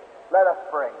 Let us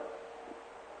pray.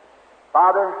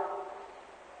 Father,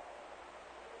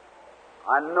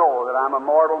 I know that I'm a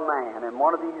mortal man, and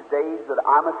one of these days that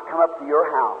I must come up to your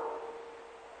house.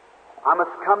 I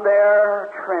must come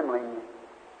there trembling,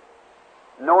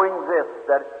 knowing this,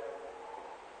 that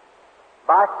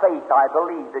by faith I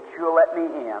believe that you'll let me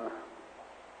in.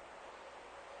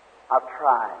 I've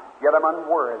tried, yet I'm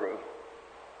unworthy.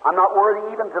 I'm not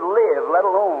worthy even to live, let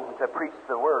alone to preach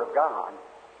the Word of God.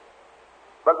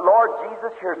 But Lord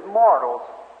Jesus, here's mortals,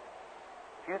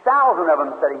 a few thousand of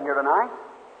them sitting here tonight.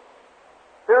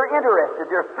 They're interested.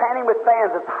 They're fanning with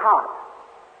fans. It's hot.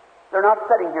 They're not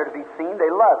sitting here to be seen. They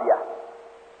love you.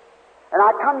 And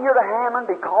I come here to Hammond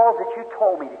because that you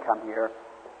told me to come here.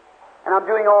 And I'm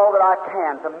doing all that I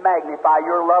can to magnify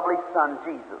your lovely Son,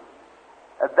 Jesus.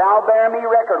 That thou bear me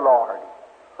record, Lord,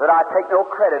 that I take no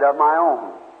credit of my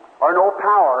own, or no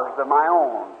powers of my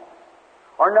own,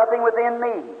 or nothing within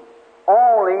me,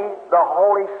 only the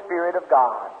Holy Spirit of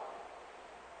God.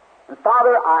 And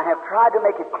Father, I have tried to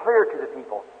make it clear to the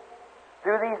people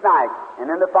through these nights, and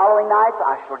in the following nights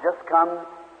I shall just come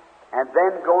and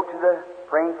then go to the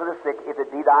praying for the sick, if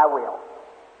it be thy will.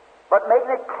 But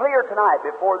making it clear tonight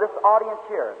before this audience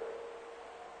here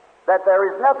that there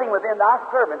is nothing within thy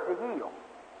servant to heal,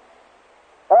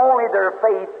 only their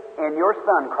faith in your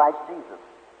Son, Christ Jesus.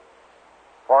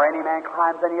 For any man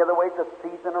climbs any other way, it's a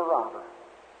thief and a robber.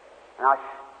 And I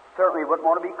certainly wouldn't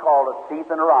want to be called a thief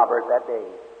and a robber at that day.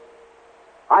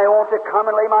 I want to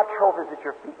come and lay my trophies at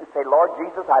your feet and say, Lord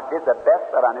Jesus, I did the best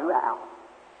that I knew how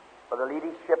for the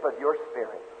leadership of your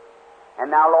Spirit. And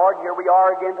now, Lord, here we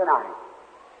are again tonight.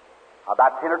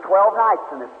 About 10 or 12 nights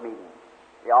in this meeting.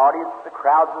 The audience, the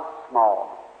crowds is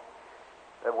small.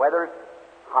 The weather's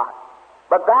hot.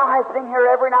 But thou hast been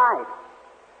here every night.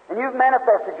 And you've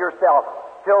manifested yourself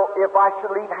till if I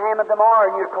should leave Hammond tomorrow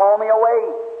and you'd call me away,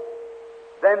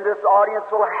 then this audience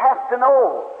will have to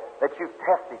know that you've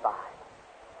testified.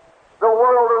 The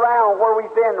world around where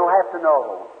we've been will have to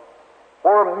know,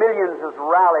 where millions has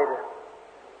rallied.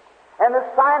 And the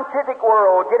scientific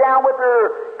world, get down with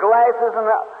their glasses and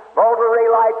the Volta-ray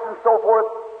lights and so forth,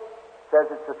 says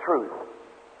it's the truth.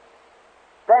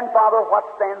 Then, Father, what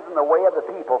stands in the way of the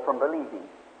people from believing?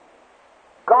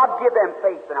 God give them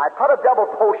faith tonight. Put a double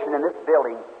potion in this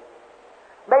building.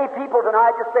 May people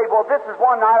tonight just say, well, this is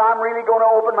one night I'm really going to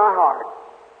open my heart.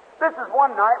 This is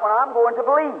one night when I'm going to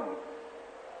believe.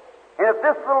 And if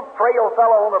this little frail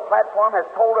fellow on the platform has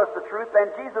told us the truth, then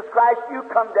Jesus Christ, you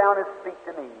come down and speak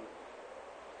to me.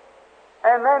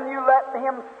 And then you let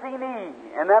him see me,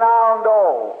 and then I'll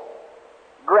know.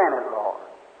 Grant it, Lord.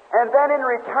 And then in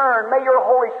return, may your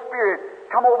Holy Spirit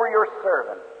come over your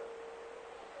servant.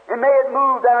 And may it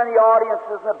move down in the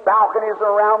audiences and the balconies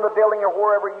around the building or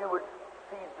wherever you would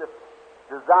see the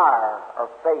desire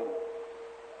of faith.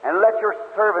 And let your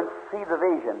servant see the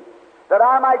vision, that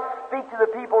I might speak to the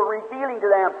people, revealing to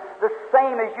them the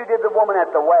same as you did the woman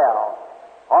at the well,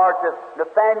 or to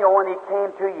Nathaniel when he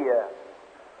came to you,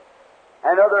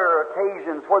 and other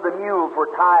occasions where the mules were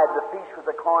tied, the fish with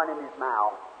the coin in his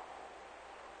mouth.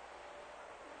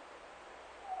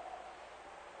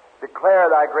 Declare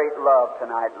thy great love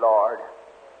tonight, Lord.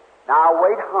 Now I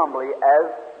wait humbly as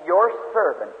your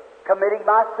servant, committing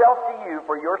myself to you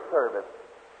for your service.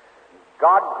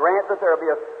 God grant that there will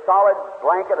be a solid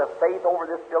blanket of faith over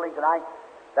this building tonight,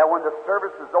 that when the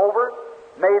service is over,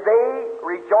 may they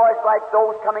rejoice like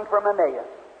those coming from Emmaus.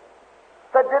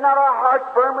 Said, did not our hearts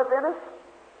burn within us?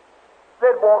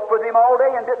 They'd walked with him all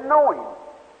day and didn't know him.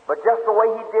 But just the way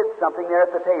he did something there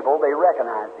at the table, they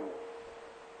recognized him.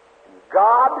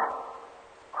 God,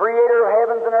 creator of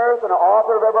heavens and earth, and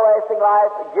author of everlasting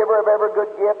life, giver of every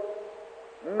good gift,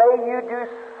 may you do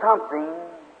something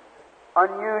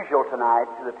unusual tonight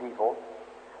to the people,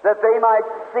 that they might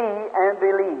see and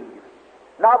believe.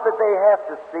 Not that they have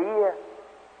to see.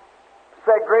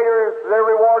 Said, greater is their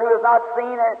reward who has not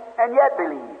seen and yet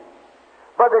believe.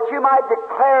 but that you might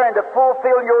declare and to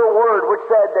fulfill your word, which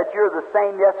said that you're the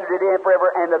same yesterday, today, and forever,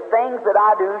 and the things that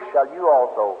I do shall you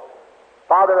also.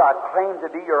 Father, I claim to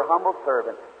be your humble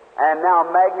servant, and now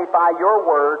magnify your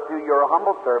word through your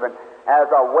humble servant as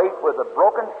I wait with a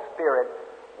broken spirit,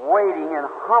 waiting and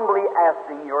humbly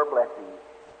asking your blessing.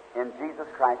 In Jesus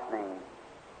Christ's name,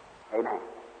 amen.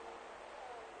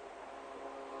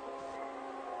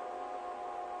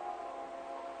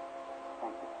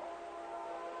 Thank you.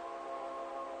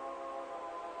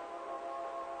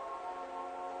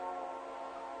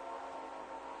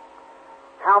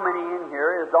 How many in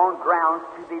here is on grounds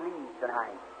to believe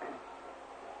tonight?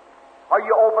 Are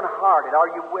you open-hearted? Are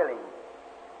you willing?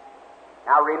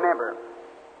 Now remember,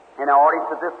 in an audience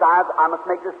of this size, I must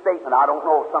make this statement. I don't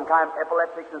know, sometimes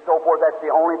epileptics and so forth, that's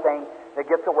the only thing that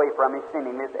gets away from me,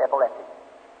 seemingly, is epileptic.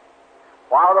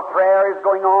 While the prayer is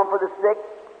going on for the sick,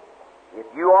 if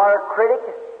you are a critic,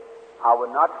 I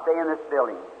would not stay in this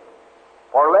building.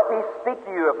 For let me speak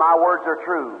to you, if my words are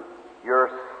true,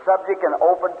 you're subject and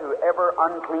open to every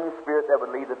unclean spirit that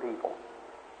would lead the people.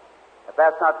 If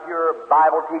that's not pure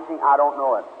Bible teaching, I don't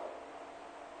know it.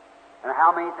 And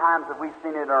how many times have we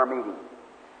seen it in our meetings?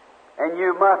 And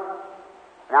you must,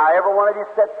 now every one of you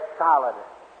sit solid.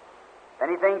 If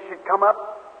anything should come up,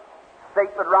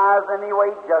 Satan would rise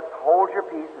anyway, just hold your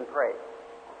peace and pray.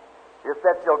 Just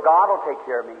sit till God will take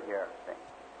care of me here.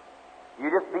 You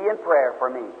just be in prayer for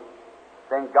me.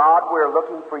 Then God, we're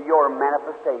looking for your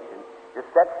manifestation. Just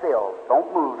sit still.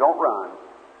 Don't move. Don't run.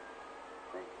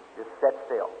 Just sit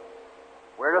still.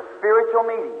 We're in a spiritual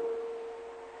meeting.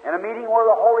 In a meeting where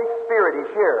the Holy Spirit is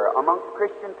here amongst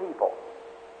Christian people.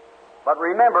 But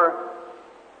remember,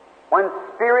 when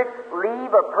spirits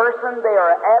leave a person, they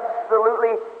are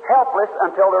absolutely helpless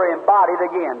until they're embodied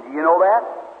again. Do you know that?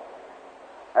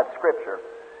 That's Scripture.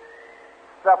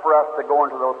 Suffer us to go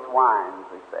into those swines,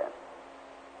 he said.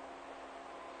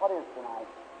 What is tonight?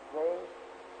 J?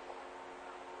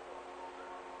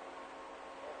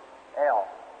 L.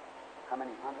 How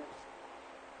many hundreds?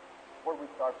 Where do we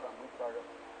start from?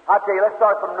 I'll tell you, let's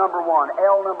start from number 1.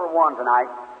 L number 1 tonight.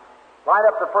 Line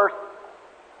up the first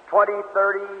 20,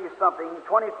 30, something.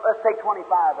 20. Let's take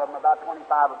 25 of them. About 25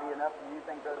 would be enough. Do you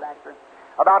think, Brother Baxter?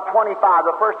 About 25.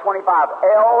 The first 25.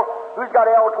 L. Who's got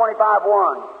L 25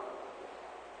 1?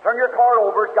 Turn your card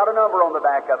over. It's got a number on the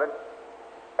back of it.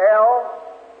 L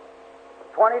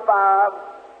 25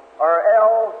 or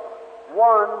L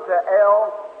 1 to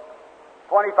L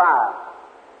 25.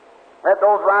 Let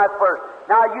those rise first.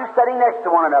 Now, you sitting next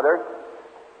to one another,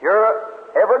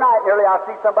 every night nearly I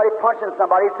see somebody punching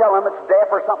somebody, tell them it's deaf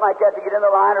or something like that to get in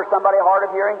the line, or somebody hard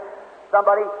of hearing.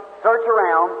 Somebody search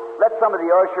around. Let some of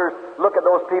the ushers look at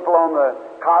those people on the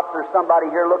cots, or somebody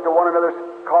here look at one another's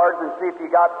cards and see if they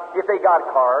got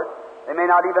cards. They may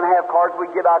not even have cards.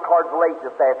 We give out cards late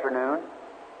this afternoon.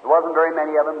 There wasn't very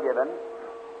many of them given.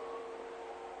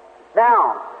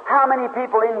 Now, how many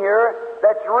people in here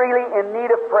that's really in need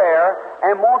of prayer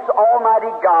and wants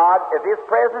Almighty God, if His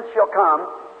presence shall come,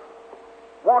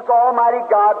 wants Almighty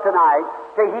God tonight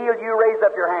to heal you? Raise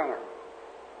up your hand.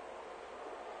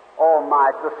 Oh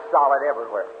my, it's just solid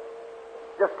everywhere.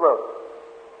 Just look.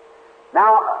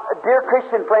 Now, dear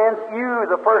Christian friends, you,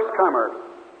 the first comers,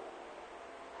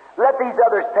 let these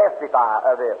others testify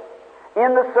of this.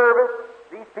 In the service,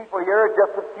 these people here,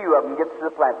 just a few of them get to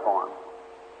the platform.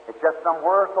 It's just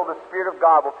somewhere so the Spirit of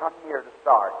God will come here to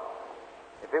start.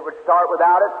 If it would start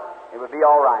without it, it would be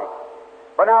all right.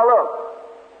 But now look,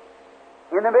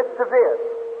 in the midst of this,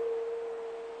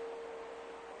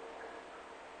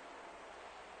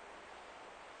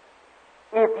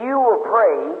 if you will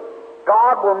pray,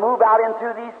 God will move out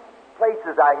into these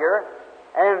places I hear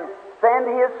and send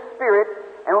His Spirit.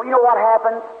 And you know what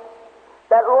happens?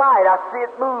 That light, I see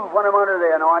it move when I'm under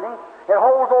the anointing. It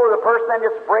holds over the person and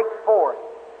just breaks forth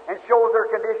and shows their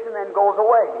condition and goes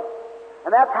away.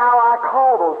 And that's how I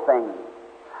call those things.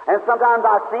 And sometimes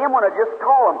I see them when I just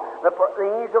call them. The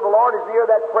angel of the Lord is near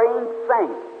that praying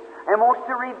saint and wants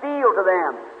to reveal to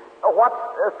them what's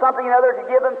something or other to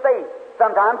give them faith.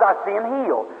 Sometimes I see them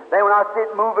healed. Then when I see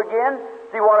it move again,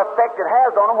 see what effect it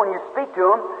has on them when you speak to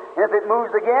them. And if it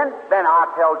moves again, then I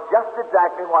tell just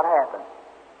exactly what happened.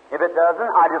 If it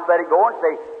doesn't, I just let it go and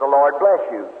say, the Lord bless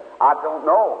you. I don't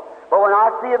know. But when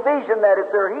I see a vision that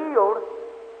if they're healed,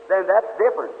 then that's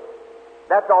different.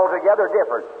 That's altogether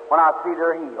different when I see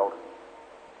they're healed.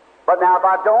 But now if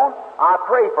I don't, I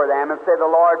pray for them and say, the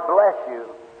Lord bless you.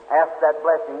 Ask that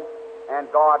blessing, and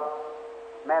God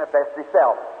manifests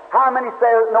Himself. How many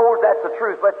knows that's the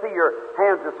truth? Let's see your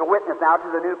hands as a witness now to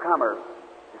the newcomers.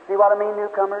 You see what I mean,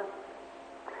 newcomers?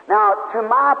 Now, to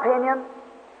my opinion,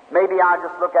 maybe I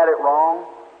just look at it wrong.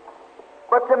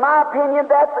 But to my opinion,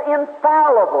 that's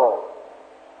infallible.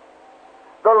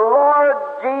 The Lord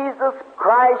Jesus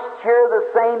Christ here the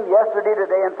same yesterday,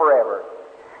 today, and forever.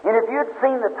 And if you'd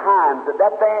seen the times that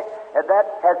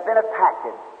has been attacked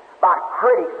by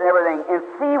critics and everything, and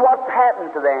see what's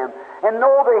happened to them, and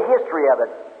know the history of it.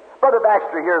 Brother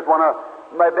Baxter here's one of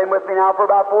have been with me now for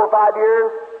about 4 or 5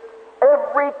 years.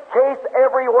 Every case,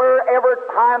 everywhere, every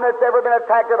time that's ever been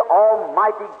attacked,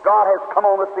 Almighty God has come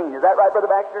on the scene. Is that right, Brother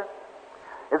Baxter?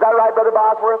 Is that right, Brother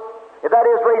Bosworth? If that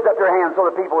is, raise up your hand so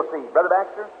the people will see. Brother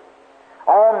Baxter?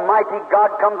 Almighty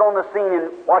God comes on the scene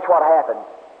and watch what happens.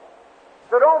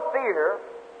 So don't fear.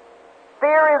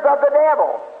 Fear is of the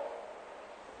devil.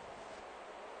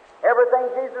 Everything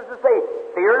Jesus is saying,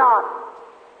 fear not.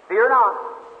 Fear not.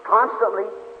 Constantly,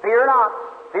 fear not.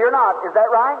 Fear not. Is that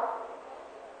right?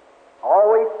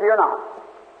 Always fear not.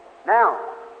 Now,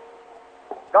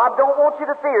 God don't want you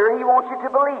to fear. He wants you to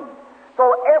believe.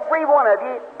 So every one of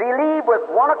you, believe with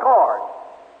one accord.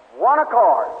 One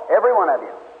accord. Every one of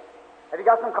you. Have you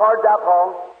got some cards out,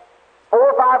 Paul? 4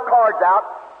 or 5 cards out.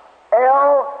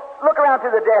 Look around to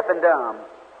the deaf and dumb.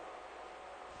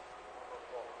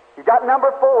 You've got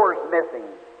number 4s missing.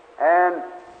 And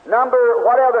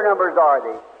what other numbers are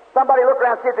they? Somebody look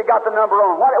around and see if they got the number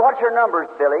on. What's your numbers,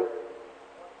 Billy?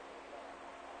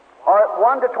 Or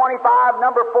 1 to 25,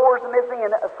 number 4's missing,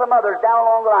 and some others down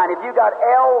along the line. If you got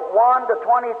L1 to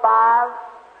 25,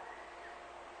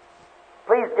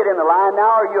 please get in the line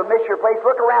now, or you'll miss your place.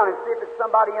 Look around and see if there's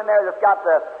somebody in there that's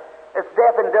it's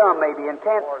deaf and dumb, maybe, and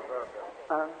can't.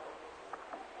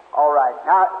 All right.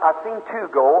 Now I've seen 2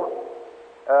 go.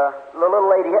 The little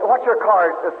lady. What's your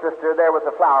card, sister? There with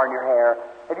the flower in your hair.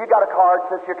 Have you got a card,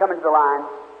 since you're coming to the line?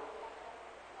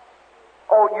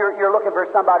 Oh, you're looking for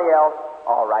somebody else?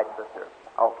 All right, sister.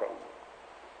 Okay.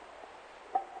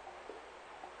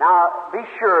 Now, be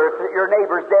sure if your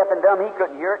neighbor's deaf and dumb, he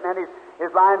couldn't hear it, and then his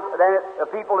lines, then the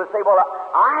people that say, well,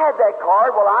 I had that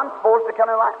card, well, I'm supposed to come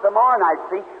in tomorrow night,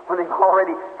 see, when they've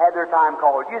already had their time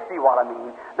called. You see what I mean.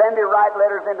 Then they write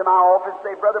letters into my office,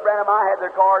 say, Brother Branham, I had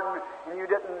their card, and you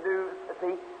didn't do,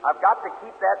 see, I've got to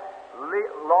keep that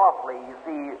lawfully, you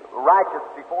see, righteous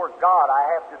before God.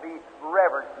 I have to be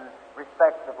reverent and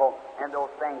respectful and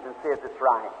those things and see if it's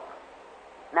right.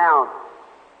 Now,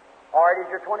 all right, is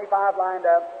your 25 lined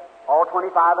up? All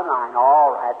 25 in line.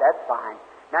 All right, that's fine.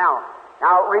 Now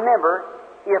remember,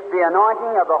 if the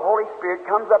anointing of the Holy Spirit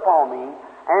comes upon me,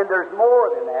 and there's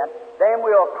more than that, then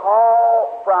we'll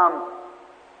call from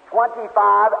 25,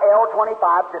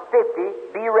 L25 to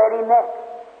 50, be ready next.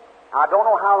 I don't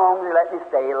know how long they let me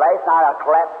stay. Last night I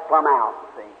collapsed plumb out,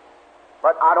 see.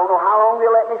 But I don't know how long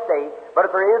they'll let me stay. But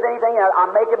if there is anything,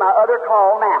 I'm making my other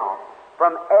call now.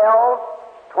 From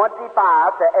L25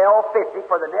 to L50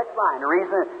 for the next line. The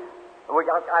reason,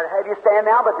 I'd have you stand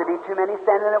now, but there'd be too many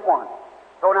standing at once.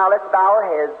 So now let's bow our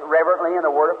heads reverently in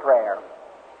a word of prayer.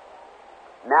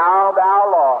 Now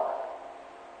thou, Lord,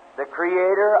 the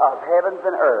Creator of heavens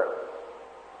and earth,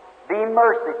 be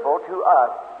merciful to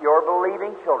us, your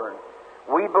believing children.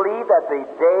 We believe that the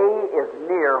day is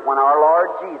near when our Lord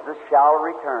Jesus shall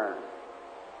return.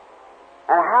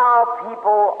 And how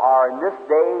people are in this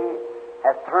day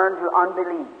have turned to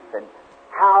unbelief, and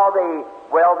how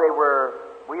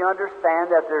we understand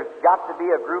that there's got to be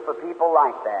a group of people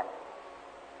like that.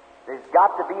 There's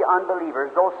got to be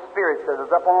unbelievers, those spirits that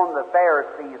is upon the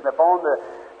Pharisees, and upon the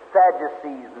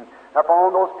Sadducees, and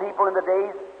upon those people in the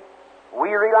days. We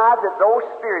realize that those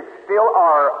spirits still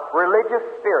are religious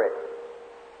spirits,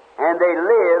 and they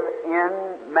live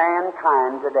in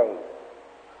mankind today.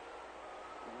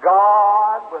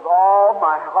 God, with all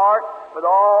my heart, with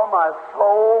all my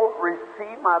soul,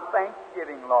 receive my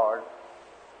thanksgiving, Lord,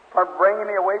 for bringing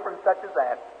me away from such as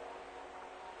that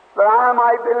I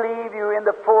might believe you in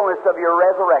the fullness of your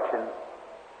resurrection.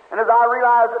 And as I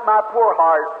realize that my poor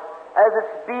heart, as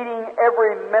it's beating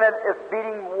every minute, it's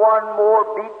beating one more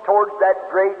beat towards that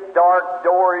great dark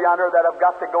door yonder that I've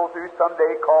got to go through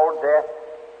someday called death.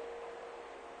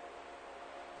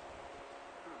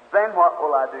 Then what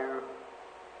will I do?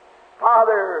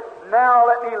 Father, now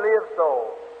let me live so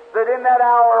that in that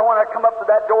hour when I come up to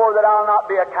that door that I'll not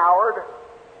be a coward.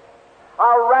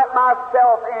 I'll wrap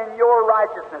myself in your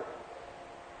righteousness.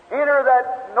 Enter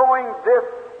that knowing this,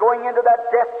 going into that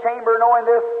death chamber knowing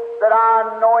this, that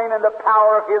I know Him in the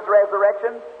power of His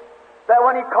resurrection, that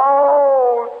when He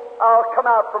calls, I'll come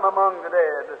out from among the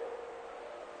dead.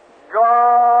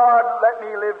 God, let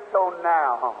me live so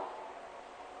now.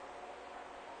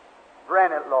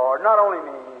 Grant it, Lord, not only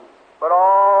me, but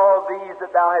all these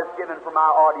that Thou hast given for my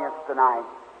audience tonight.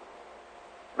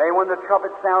 May when the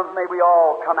trumpet sounds, may we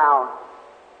all come out.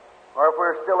 Or if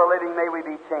we're still a living, may we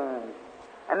be changed.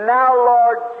 And now,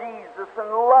 Lord Jesus, in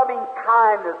loving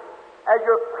kindness, as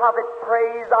your prophet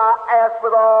prays, I ask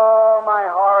with all my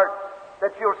heart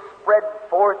that you'll spread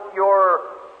forth your,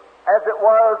 as it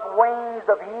was, wings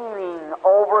of healing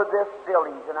over this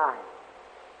building tonight.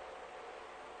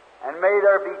 And may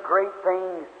there be great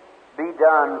things be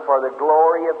done for the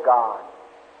glory of God.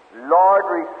 Lord,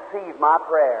 receive my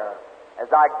prayer as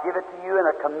I give it to you in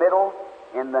a committal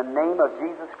in the name of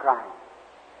Jesus Christ.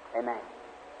 Amen.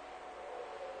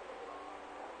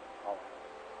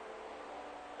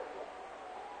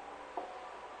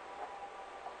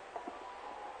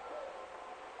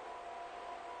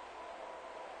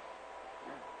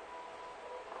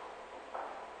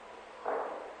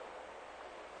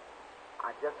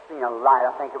 I just seen a light.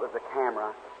 I think it was a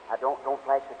camera. Don't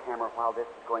flash the camera while this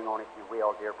is going on, if you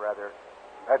will, dear brother.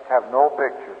 Let's have no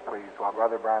pictures, please, while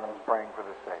Brother Branham's praying for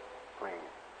the sick, please.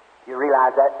 You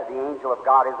realize that the angel of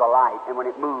God is a light, and when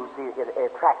it moves, it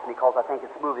attracts me because I think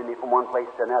it's moving me from one place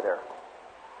to another.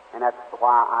 And that's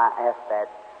why I ask that.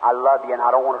 I love you, and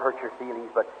I don't want to hurt your feelings,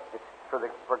 but it's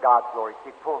for God's glory. See,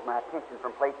 it pulls my attention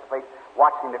from place to place,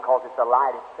 watching because it's the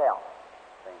light itself.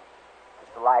 See?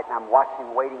 It's the light, and I'm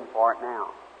watching, waiting for it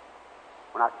now.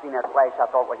 When I seen that flash, I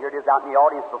thought, well, here it is out in the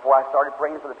audience before I started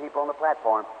praying for the people on the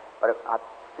platform. But I've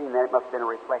seen that it must have been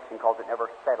a reflection because it never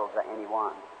settled to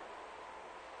anyone.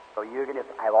 So you can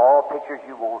just have all pictures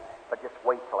you want, but just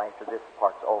wait till after this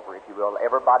part's over, if you will.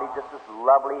 Everybody just as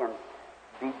lovely and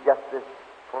be just as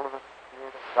full of the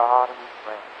Spirit of God and His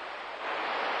presence.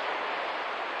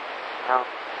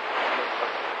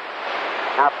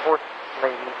 Now, poor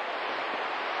lady,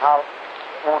 I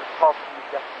want to talk to you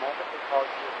just a moment because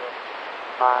you're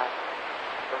my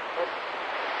person,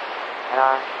 and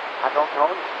I don't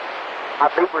know you. I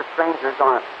think we're strangers,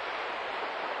 aren't we?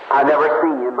 I've never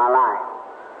seen you in my life.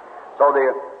 So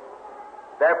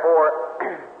therefore,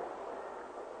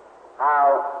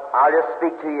 I'll just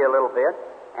speak to you a little bit,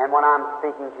 and when I'm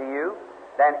speaking to you,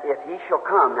 then if he shall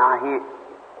come, now he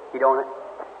don't,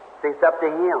 see, it's up to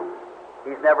him.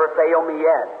 He's never failed me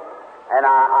yet, and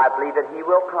I believe that he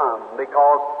will come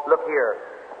because, look here,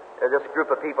 this group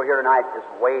of people here tonight is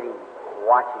waiting,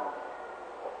 watching.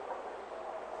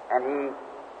 And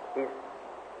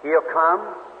he'll come,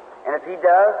 and if he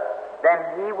does, then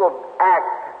he will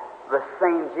act the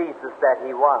same Jesus that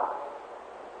he was.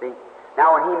 See?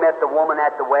 Now when he met the woman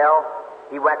at the well,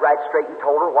 he went right straight and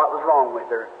told her what was wrong with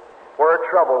her, where her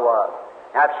trouble was.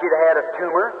 Now if she'd had a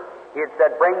tumor, he had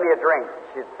said, bring me a drink.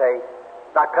 She'd say,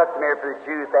 it's not customary for the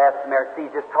Jews to ask the Mary. See,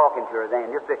 just talking to her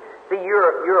then. Just to, see, you're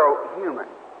a human.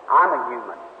 I'm a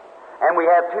human. And we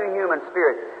have two human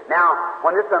spirits. Now,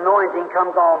 when this anointing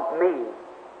comes on me,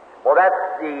 well, that's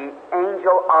the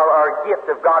angel or gift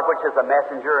of God, which is a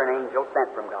messenger, an angel sent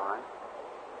from God.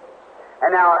 And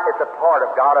now it's a part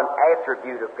of God, an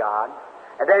attribute of God.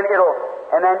 And then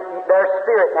their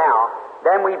spirit now.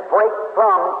 Then we break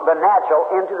from the natural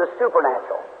into the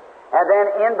supernatural. And then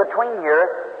in between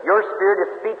here, your spirit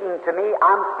is speaking to me,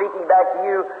 I'm speaking back to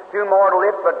you through mortal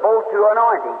lips, but both through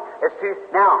anointing.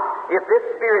 Now, if this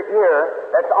spirit here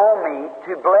that's on me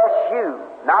to bless you,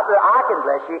 not that I can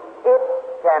bless you, it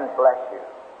can bless you.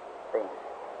 See?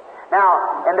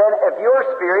 Now, and then if your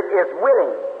spirit is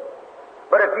willing,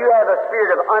 but if you have a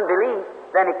spirit of unbelief,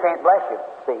 then it can't bless you.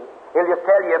 See? It'll just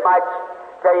tell you, it might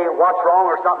tell you what's wrong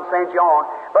or something, sends you on.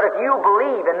 But if you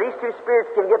believe and these two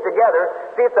spirits can get together,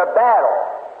 see, it's a battle.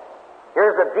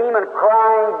 Here's a demon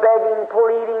crying, begging,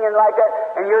 pleading, and like that,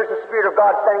 and here's the Spirit of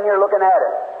God standing here looking at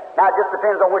it. Now, it just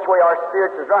depends on which way our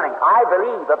spirits is running. I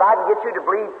believe. If I can get you to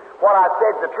believe what I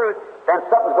said is the truth, then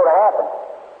something's going to happen.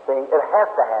 See, it has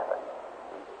to happen.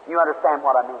 You understand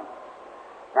what I mean?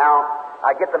 Now,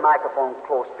 I get the microphone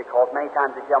close because many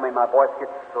times they tell me my voice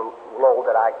gets so low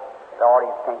that the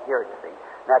audience can't hear it, see.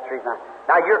 That's the reason.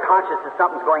 Now, you're conscious that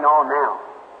something's going on now.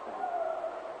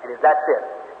 That's it.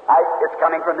 It's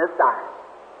coming from this side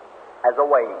as a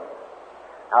wave.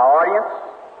 Now, audience,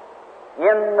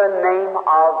 in the name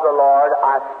of the Lord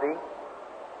I speak.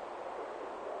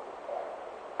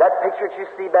 That picture that you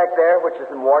see back there, which is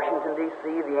in Washington, D.C.,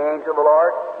 the angel of the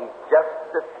Lord, he's just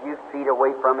a few feet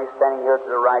away from me, standing here to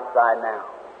the right side now.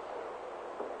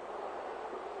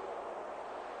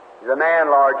 He's a man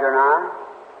larger than I.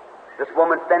 This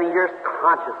woman standing here is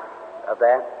conscious of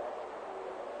that.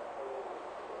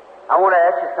 I want to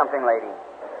ask you something, lady.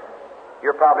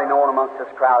 You're probably known amongst this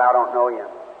crowd. I don't know you.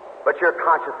 But you're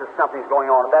conscious that something's going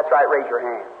on. If that's right, raise your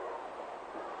hand.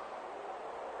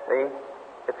 See?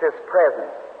 It's His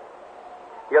presence.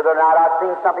 The other night I've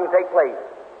seen something take place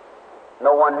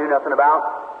no one knew nothing about.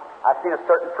 I've seen a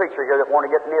certain preacher here that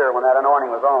wanted to get near when that anointing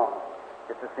was on,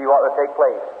 just to see what would take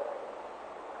place.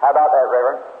 How about that,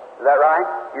 Reverend? Is that right?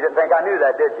 You didn't think I knew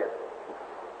that, did you?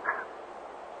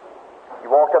 You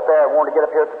walked up there and wanted to get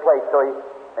up here at the place, so you,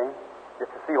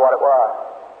 just to see what it was.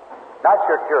 Not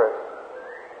sure curious.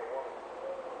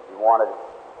 You wanted it.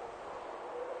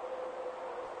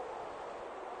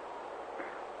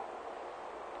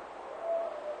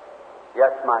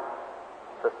 Yes, my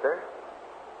sister.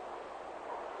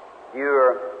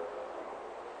 You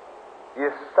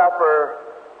suffer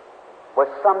with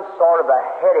some sort of a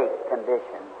headache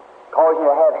condition, causing you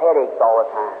to have headaches all the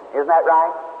time. Isn't that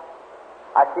right?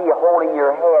 I see you holding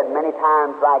your head many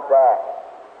times like that.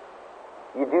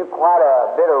 You do quite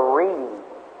a bit of reading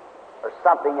or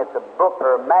something. It's a book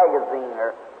or a magazine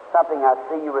or something. I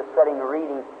see you were sitting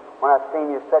reading. When I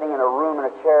seen you sitting in a room in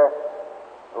a chair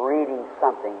reading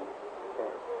something.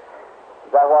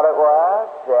 Is that what it was?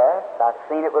 Yes. I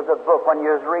seen it was a book when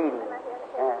you was reading.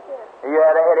 Yeah. You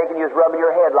had a headache and you was rubbing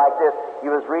your head like this.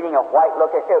 You was reading a white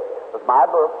look at it. It was my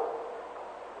book.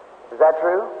 Is that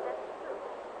true?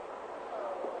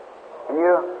 And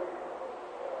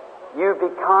you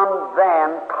become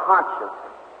then conscious.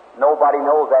 Nobody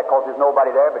knows that because there's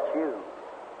nobody there but you.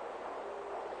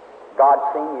 God's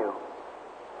seen you.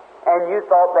 And you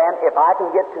thought then, if I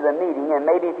can get to the meeting and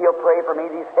maybe if He'll pray for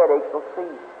me, these headaches will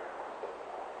cease.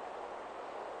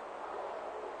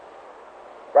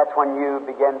 That's when you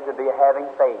begin to be having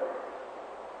faith.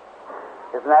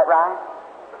 Isn't that right?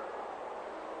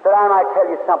 But I might tell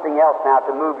you something else now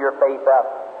to move your faith up.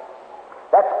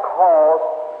 That's caused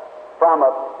from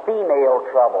a female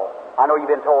trouble. I know you've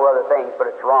been told other things,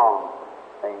 but it's wrong.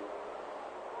 See?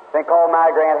 It's been called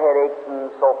migraine headaches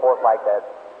and so forth like that.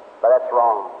 But that's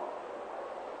wrong.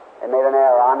 They made an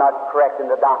error. I'm not correcting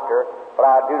the doctor, but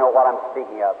I do know what I'm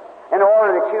speaking of. In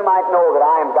order that you might know that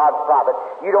I am God's prophet,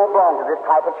 you don't belong to this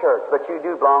type of church, but you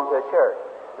do belong to a church.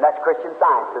 And that's Christian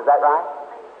Science. Is that right?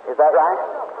 Is that right?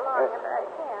 I don't belong to it, but I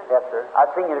can. Yes, sir.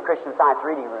 I've seen you in the Christian Science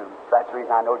reading room. So that's the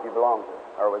reason I know you belong to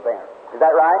it, or was there. Is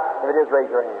that right? If it is, raise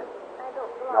your hand. I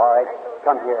don't belong. All right.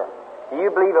 Come here. Do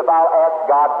you believe if I'll ask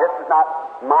God, this is not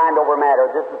mind over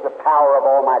matter, this is the power of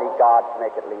Almighty God to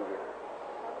make it lead you?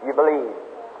 You believe?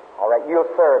 All right.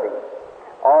 You'll serve Him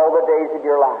all the days of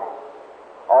your life.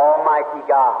 Almighty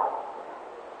God,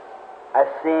 as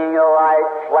seeing a light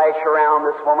flash around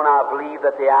this woman, I believe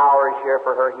that the hour is here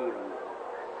for her healing.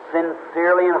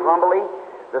 Sincerely and humbly,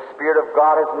 the Spirit of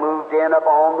God has moved in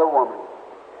upon the woman.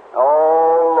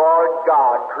 Oh, Lord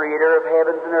God, Creator of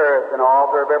heavens and earth and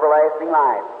Author of everlasting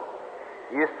life,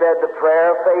 you said the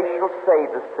prayer of faith shall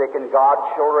save the sick, and God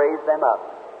shall raise them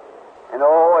up. And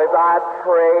oh, as I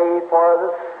pray for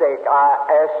the sick, I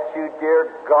ask you, dear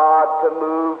God, to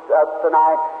move up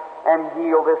tonight and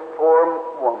heal this poor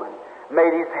woman.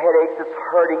 May these headaches that's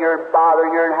hurting her and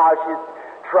bothering her and how she's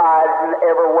tried in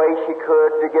every way she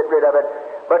could to get rid of it.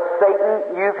 But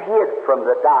Satan, you've hid from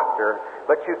the doctor,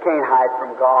 but you can't hide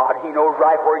from God. He knows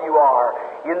right where you are.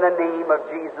 In the name of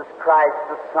Jesus Christ,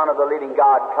 the Son of the living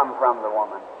God, come from the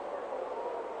woman.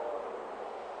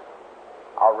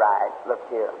 All right, look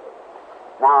here.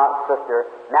 Now, sister,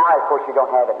 now of course you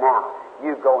don't have it now.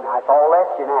 You go now. It's all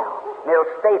left you now. And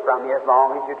it'll stay from you as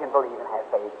long as you can believe and have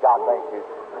faith. God bless you.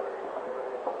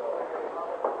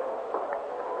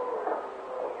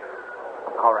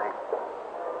 All right.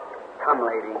 Come,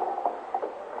 lady.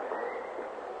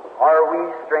 Are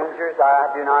we strangers?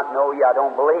 I do not know you. I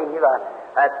don't believe you.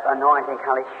 That anointing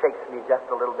kind of shakes me just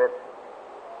a little bit.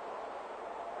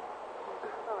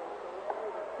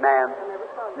 Ma'am,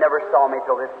 never saw me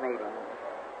till this meeting.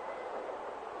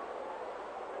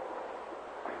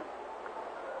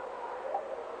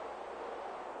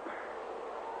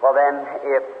 Well then,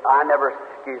 if I never,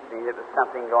 excuse me, there was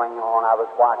something going on. I was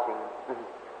watching.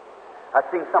 I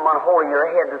seen someone holding her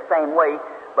head the same way,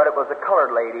 but it was a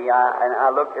colored lady. And I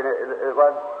looked, and it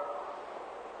was.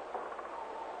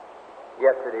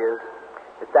 Yes, it is.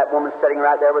 It's that woman sitting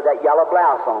right there with that yellow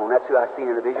blouse on. That's who I seen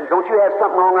in the vision. Don't you have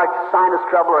something wrong like sinus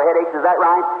trouble or headaches? Is that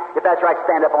right? If that's right,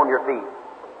 stand up on your feet.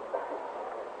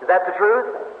 Is that the truth?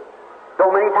 So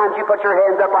many times you put your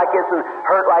hands up like this and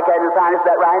hurt like that in the sinus. Is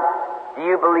that right? Do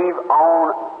you believe on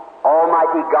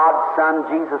Almighty God's Son,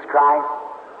 Jesus Christ?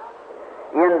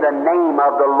 In the name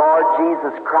of the Lord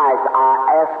Jesus Christ,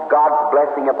 I ask God's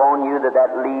blessing upon you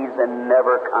that leaves and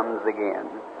never comes again.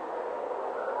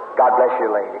 God bless you,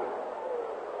 lady.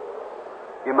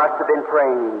 You must have been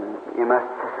praying. You must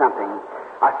have something.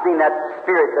 I seen that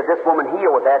spirit that this woman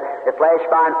healed with that. It flashed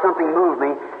by and something moved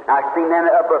me. I seen then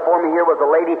up before me here was a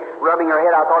lady rubbing her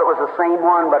head. I thought it was the same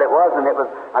one, but it wasn't.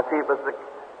 I see it was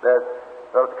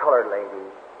the colored lady.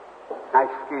 Now,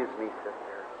 excuse me,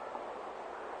 sister.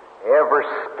 Every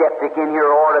skeptic in here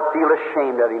ought to feel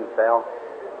ashamed of himself.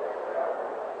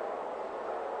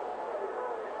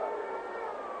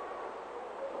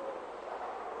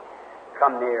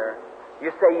 Come near.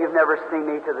 You say you've never seen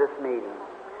me to this meeting.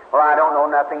 Well, I don't know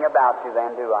nothing about you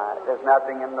then, do I? There's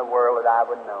nothing in the world that I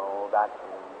would know about you.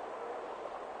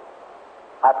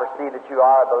 I perceive that you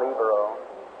are a believer, oh.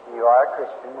 You are a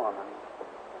Christian woman.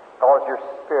 Because your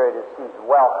spirit seems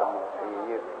welcome to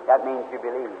you. That means you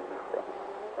believe these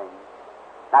things.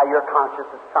 Now you're conscious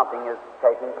that something is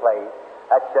taking place.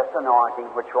 That's just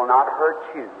anointing which will not hurt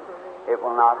you. It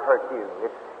will not hurt you.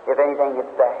 If anything,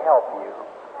 it's to help you.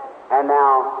 And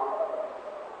now,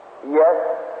 yes,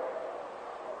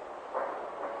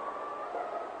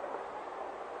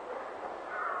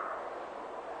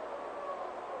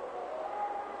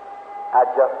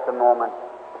 just a moment.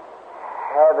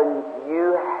 Haven't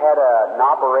you had an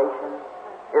operation?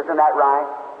 Isn't that right?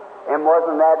 And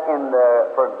wasn't that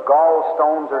for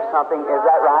gallstones or something? Is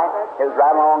that right? It was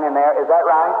right along in there. Is that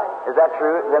right? Is that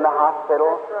true? It was in the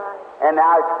hospital? That's right. And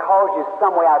now it's caused you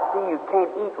some way. I see you can't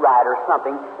eat right or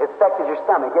something. It affected your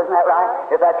stomach. Isn't that right?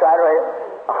 If that's right,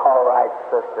 all right,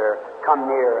 sister. Come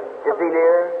near. Is he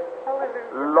near?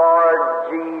 Hallelujah. Lord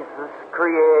Jesus,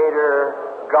 Creator,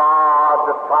 God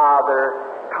the Father,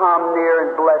 come near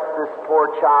and bless this poor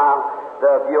child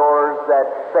of yours that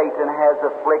Satan has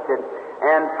afflicted.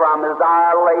 And from as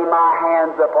I lay my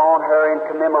hands upon her in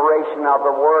commemoration of the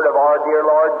word of our dear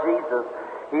Lord Jesus,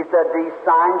 he said, these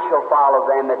signs shall follow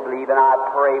them that believe. And I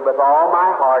pray with all my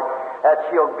heart that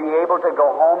she'll be able to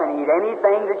go home and eat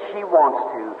anything that she wants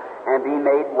to and be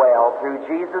made well. Through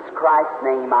Jesus Christ's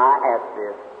name I ask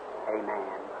this. Amen.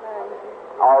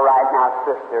 All right, now,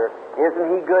 sister, isn't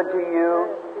he good to you?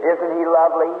 Isn't he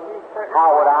lovely?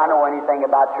 How would I know anything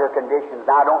about your conditions?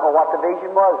 Now, I don't know what the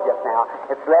vision was just now.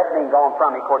 It's left me and gone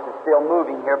from me. Of course, it's still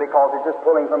moving here because it's just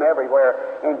pulling from everywhere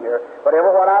in here. But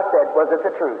ever what I said, was it the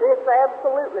truth? It's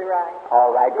absolutely right. All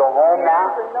right, go home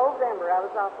now. In November, I was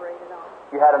operated on.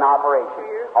 You had an operation. 2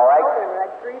 years All right. November,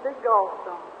 I had 3 big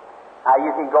gallstones. Now,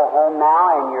 you can go home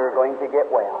now and you're going to get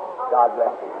well. God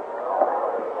bless you.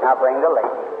 Now, bring the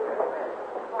lady.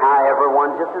 Now,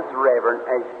 everyone just as reverent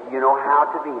as you know how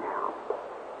to be now.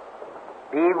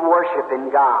 Be worshiping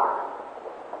God.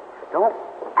 Don't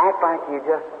act like you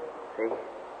just, see,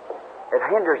 it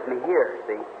hinders me here,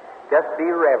 see. Just be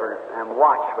reverent and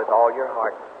watch with all your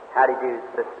heart. How do you do,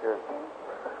 sister?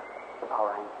 All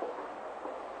right.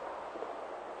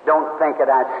 Don't think of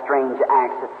that strange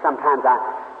acts that sometimes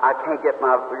I can't get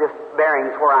my just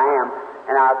bearings where I am.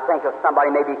 And I think of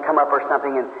somebody maybe come up or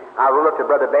something, and I looked at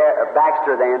Brother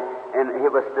Baxter then, and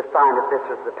it was to find that this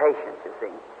was the patient, you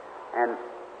see. And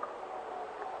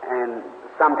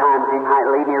sometimes he might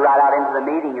lead me right out into the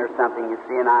meeting or something, you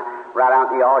see, and I right out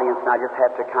in the audience, and I just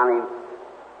have to kind of,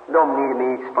 don't need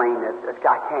me explain that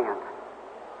I can't.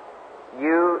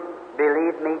 You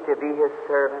believe me to be His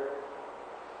servant?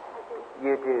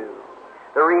 You do.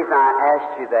 The reason I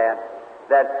asked you that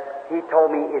He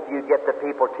told me if you get the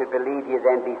people to believe you,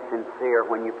 then be sincere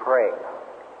when you pray.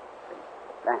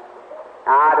 Now,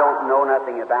 I don't know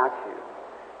nothing about you.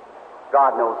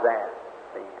 God knows that.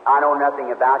 See? I know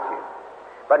nothing about you.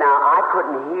 But now, I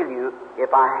couldn't heal you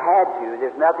if I had to.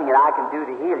 There's nothing that I can do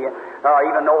to heal you, or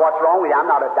even know what's wrong with you.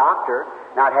 I'm not a doctor,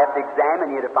 and I'd have to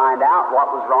examine you to find out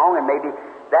what was wrong, and maybe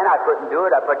then I couldn't do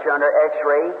it. I'd put you under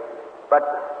X-ray. But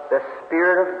the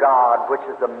Spirit of God, which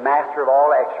is the master of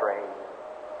all X-rays,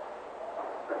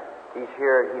 He's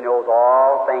here. He knows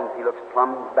all things. He looks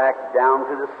plumb back down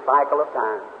through the cycle of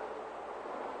time.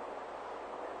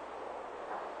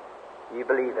 You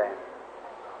believe that?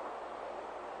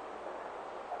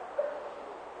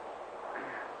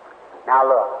 Now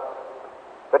look,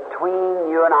 between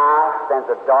you and I stands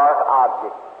a dark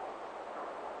object,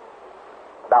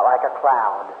 about like a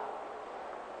cloud,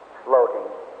 floating,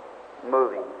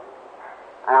 moving.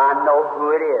 And I know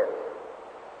who it is.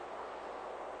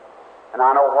 And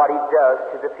I know what he does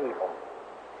to the people.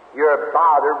 You're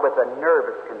bothered with a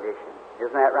nervous condition.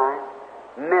 Isn't that right?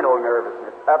 Mental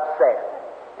nervousness, upset.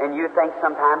 And you think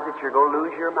sometimes that you're going to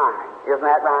lose your mind. Isn't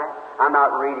that right? I'm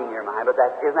not reading your mind, but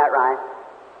isn't that right?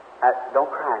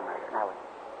 Don't cry, Mary.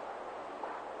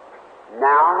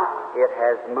 Now it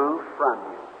has moved from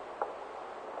you.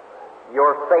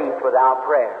 Your faith without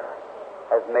prayer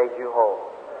has made you whole.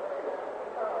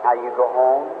 Now you go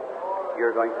home.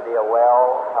 You're going to be a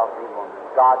well, healthy woman.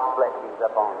 God's blessings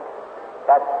upon you.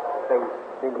 That's faith,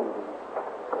 believing.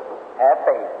 Have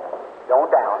faith. Don't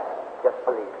doubt. Just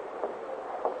believe it.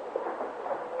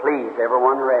 Please,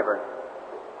 everyone reverent.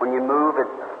 When you move, it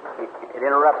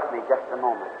interrupts me just a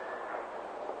moment.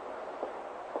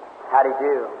 How do you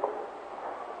do?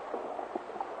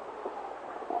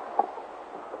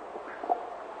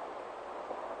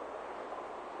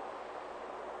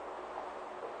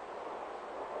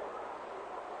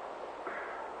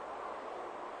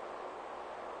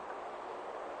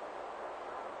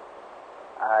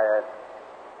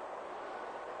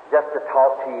 just to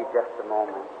talk to you just a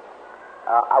moment.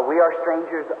 We are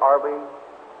strangers, are we?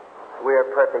 We are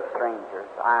perfect strangers.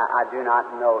 I do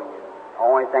not know you. The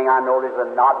only thing I know is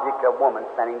an object, a woman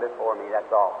standing before me,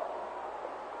 that's all.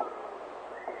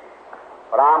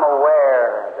 But I'm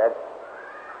aware that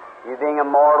you being a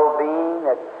mortal being,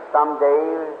 that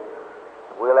someday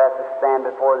we'll have to stand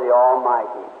before the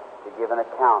Almighty to give an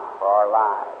account for our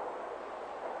lives.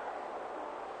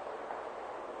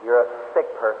 You're a sick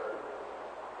person.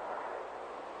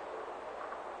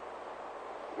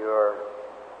 You've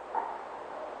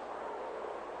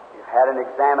had an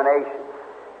examination.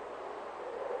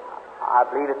 I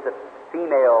believe it's a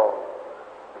female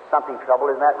something trouble,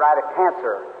 isn't that right? A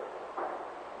cancer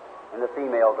in the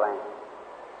female gland.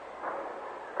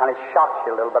 Kind of shocks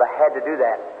you a little, but I had to do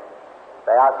that.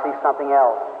 Say, I see something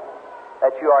else.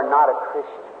 That you are not a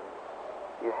Christian.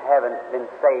 You haven't been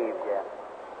saved yet.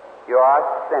 You are a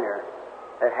sinner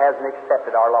that hasn't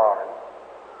accepted our Lord.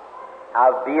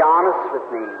 Now, be honest with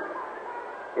me.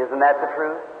 Isn't that the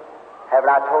truth? Haven't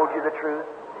I told you the truth?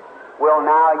 Well,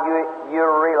 now you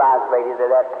realize, lady,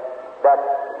 that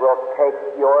will take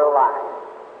your life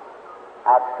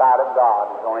outside of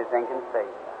God. Is the only thing can save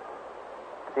you.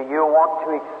 Do you want to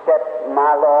accept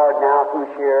my Lord now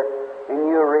who's here, and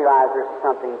you realize there's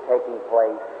something taking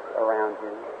place around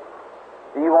you?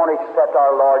 Do you want to accept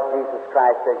our Lord Jesus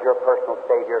Christ as your personal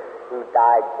Savior who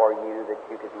died for you that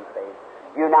you could be saved?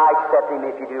 You now accept Him.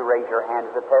 If you do, raise your hand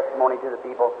as a testimony to the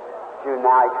people. You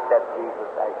now accept Jesus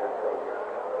as your Savior.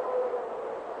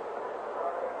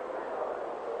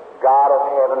 God of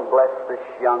heaven, bless this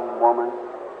young woman.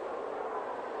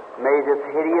 May this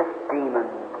hideous demon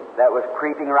that was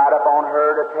creeping right up on her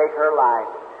to take her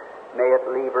life, may it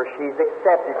leave her. She's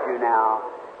accepted you now.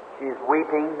 She's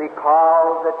weeping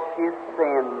because that she's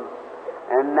sinned.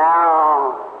 And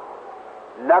now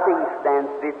nothing stands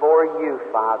before you,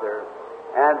 Father.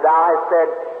 And Thou hast said,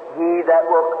 He that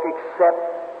will accept,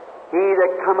 he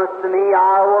that cometh to me,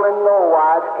 I will in no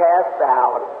wise cast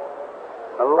out.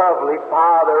 A lovely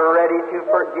Father, ready to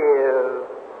forgive.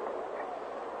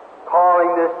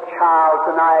 Calling this child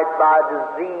tonight by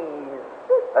disease,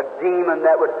 a demon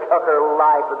that would tuck her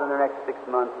life within the next 6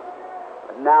 months.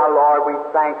 But now, Lord, we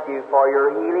thank you for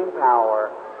your healing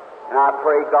power. And I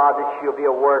pray, God, that she'll be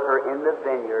a worker in the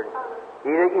vineyard. He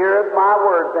that heareth my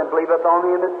words and believeth on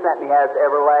him that sent me has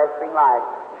everlasting life,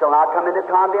 shall not come into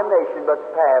condemnation, but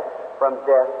pass from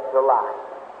death to life.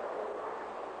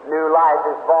 New life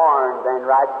is born then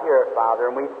right here, Father,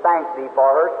 and we thank Thee for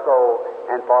her soul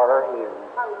and for her healing.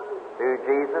 Through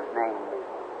Jesus' name,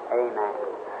 amen.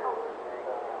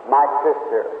 My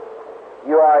sister,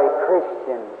 you are a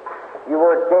Christian. You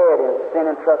were dead in sin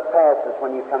and trespasses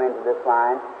when you come into this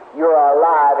line. You are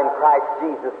alive in Christ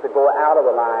Jesus to go out of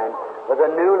the line with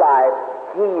a new life,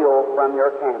 healed from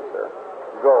your cancer.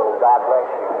 Go. God bless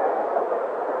you.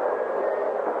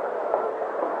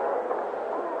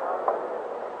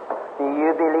 Do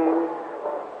you believe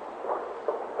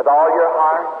with all your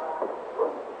heart?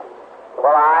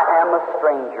 Well, I am a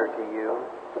stranger to you.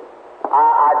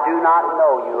 I do not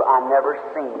know you. I've never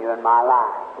seen you in my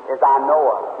life, as I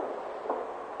know of.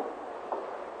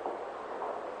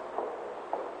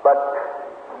 But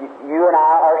you and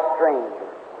I are strangers.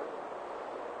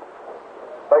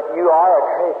 But you are a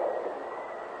Christian.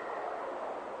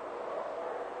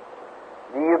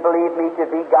 Do you believe me to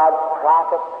be God's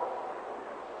prophet?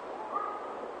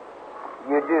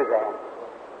 You do that.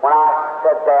 When I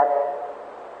said that,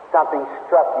 something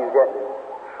struck you, didn't it?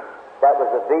 That was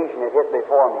a vision that hit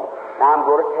before me. Now I'm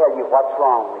going to tell you what's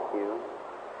wrong with you.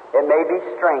 It may be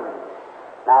strange.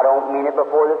 Now I don't mean it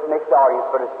before this mixed audience,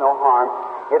 but it's no harm.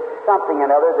 It's something or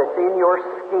other that's in your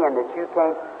skin that you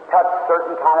can't touch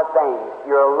certain kind of things.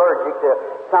 You're allergic to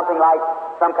something like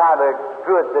some kind of a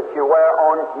goods that you wear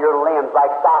on your limbs, like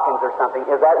stockings or something.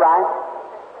 Is that right?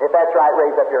 If that's right,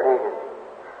 raise up your hand.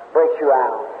 Breaks you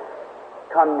out.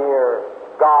 Come near.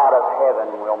 God of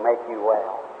heaven will make you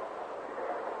well.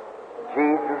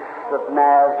 Jesus of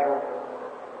Nazareth,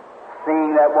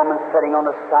 seeing that woman sitting on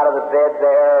the side of the bed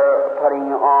there,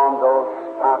 putting on those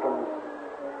stockings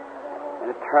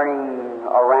and turning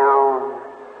around.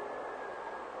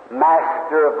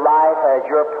 Master of life, as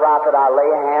your prophet, I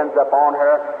lay hands upon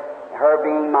her, her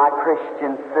being my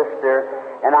Christian sister,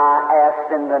 and I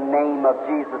ask in the name of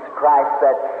Jesus Christ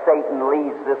that Satan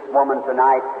leaves this woman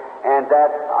tonight, and that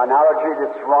analogy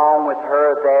that's wrong with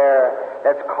her there,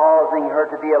 that's causing her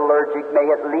to be allergic, may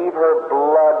it leave her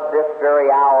blood this very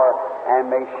hour, and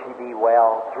may she be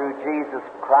well. Through Jesus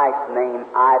Christ's name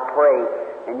I pray.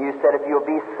 And you said if you'll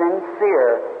be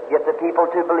sincere, get the people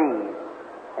to believe.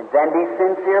 And then be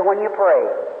sincere when you pray.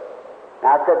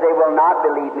 Now I said they will not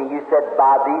believe me. You said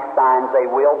by these signs they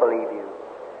will believe you.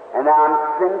 And now I'm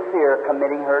sincere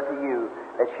committing her to you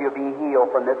that she'll be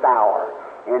healed from this hour.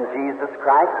 In Jesus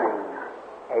Christ's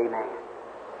name, amen.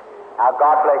 Now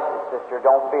God bless you, sister.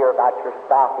 Don't fear about your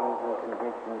stockings and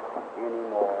conditions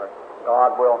anymore.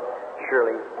 God will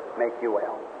surely make you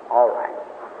well. All right.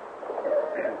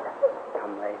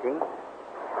 Come, lady.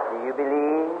 Do you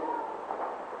believe?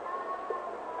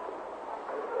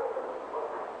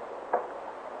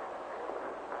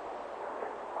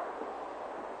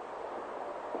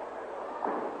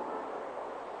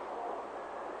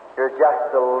 You're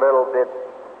just a little bit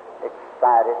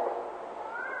excited.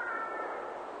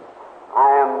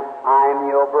 I am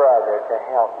your brother to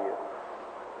help you.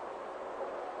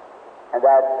 And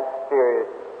that Spirit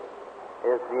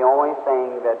is the only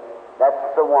thing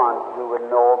that's the one who would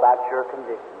know about your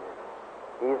condition.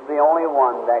 He's the only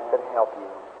one that could help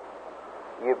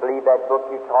you. You believe that book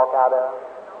you talk out of?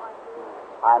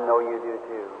 I know you do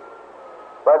too.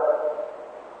 But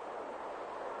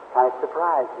kind of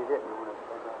surprised you didn't want to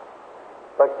say that.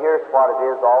 But here's what it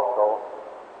is also.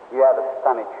 You have a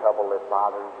stomach trouble that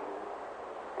bothers you.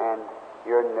 And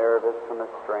you're nervous from a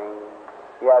strain.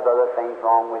 You have other things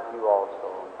wrong with you also.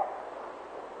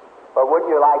 But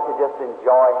wouldn't you like to just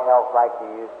enjoy health like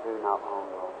you used to not long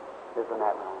ago? Isn't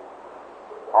that wrong?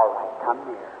 All right, come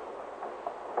here.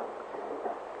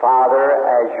 Father,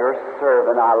 as your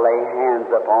servant, I lay hands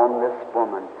upon this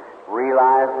woman,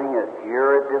 realizing that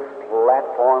here at this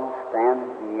platform stands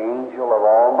the angel of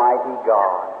Almighty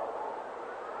God.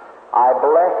 I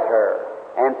bless her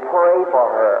and pray for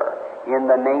her in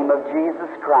the name of Jesus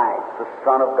Christ, the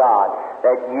Son of God,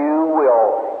 that you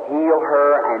will heal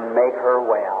her and make her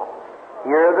well.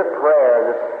 Hear the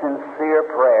prayer, the sincere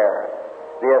prayer,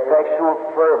 the affectionate,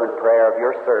 fervent prayer of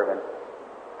your servant.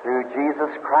 Through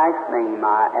Jesus Christ's name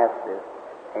I ask this.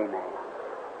 Amen.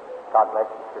 God bless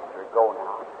you, sister. Go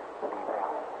now. Be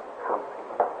well. Come.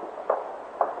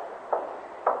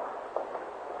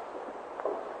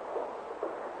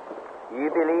 You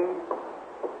believe?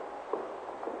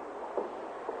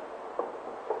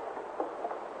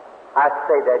 I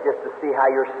say that just to see how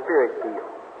your spirit feels.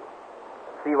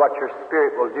 See what your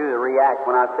spirit will do to react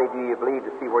when I say, do you believe,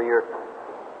 to see where you're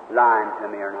lying to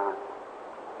me or not.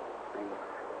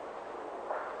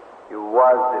 It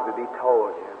was, it would be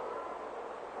told you.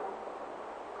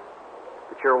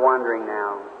 But you're wondering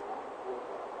now.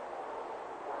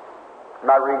 I'm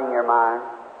not reading your mind,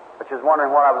 but you're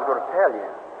wondering what I was going to tell you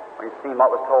when you seen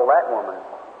what was told that woman.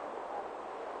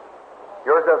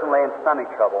 Yours doesn't lay in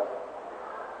stomach trouble.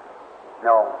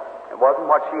 No, it wasn't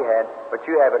what she had, but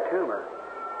you have a tumor.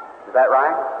 Is that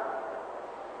right?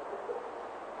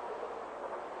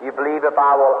 You believe if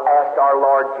I will ask our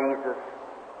Lord Jesus,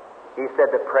 He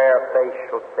said the prayer of faith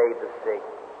shall save the sick.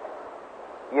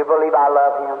 You believe I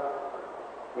love Him?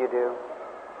 You do?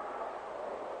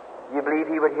 You believe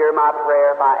He would hear my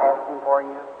prayer if I asked Him for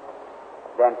you?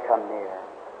 Then come near.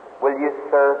 Will you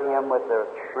serve Him with a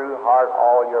true heart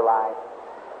all your life?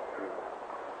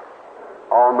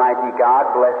 Almighty God,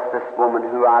 bless this woman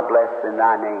who I bless in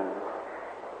Thy name.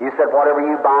 You said, whatever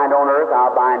you bind on earth,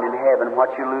 I'll bind in heaven.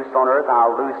 What you loose on earth,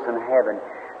 I'll loose in heaven.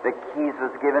 The keys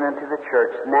was given unto the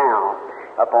church now,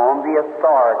 upon the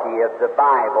authority of the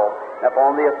Bible,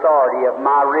 upon the authority of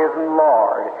my risen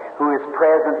Lord, who is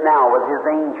present now with His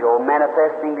angel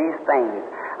manifesting these things.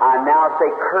 I now say,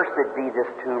 cursed be this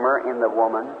tumor in the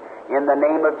woman. In the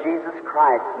name of Jesus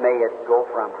Christ, may it go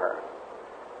from her.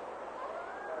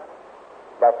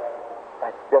 That's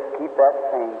just keep that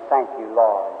saying, thank you,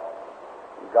 Lord.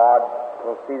 God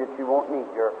will see that you won't need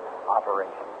your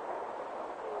operation.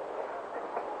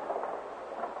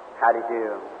 How do you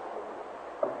do?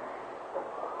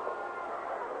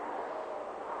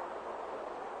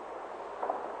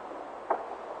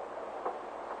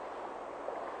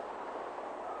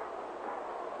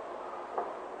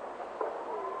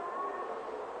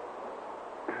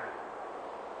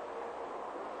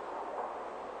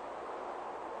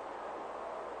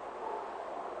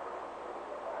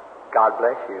 God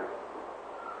bless you.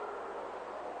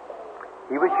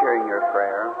 He was hearing your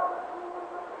prayer.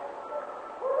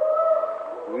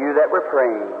 You that were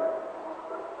praying.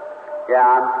 Yeah,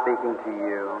 I'm speaking to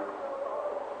you.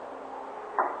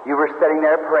 You were sitting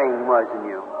there praying, wasn't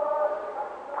you?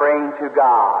 Praying to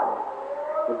God.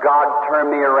 God turned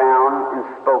me around and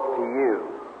spoke to you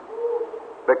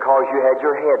because you had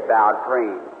your head bowed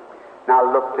praying.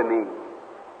 Now look to me.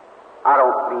 I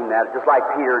don't mean that. Just like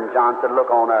Peter and John said,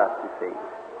 look on us, you see.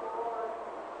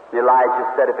 Elijah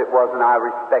said, if it wasn't I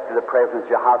respected the presence of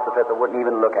Jehoshaphat, I wouldn't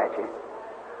even look at you.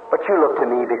 But you look to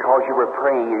me because you were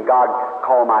praying and God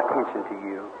called my attention to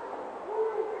you.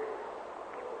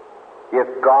 If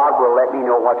God will let me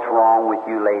know what's wrong with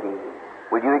you, lady,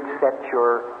 will you accept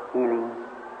your healing?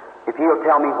 If He'll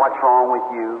tell me what's wrong with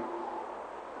you.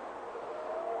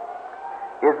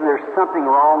 Isn't there something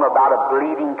wrong about a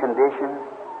bleeding condition?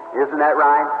 Isn't that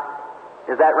right?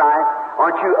 Is that right?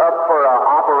 Aren't you up for an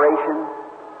operation?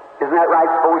 Isn't that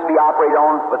right? Supposed to be operated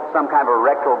on with some kind of a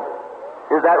rectal.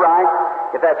 Is that right?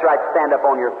 If that's right, stand up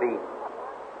on your feet.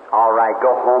 All right,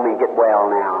 go home and get well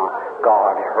now.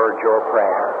 God heard your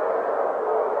prayer.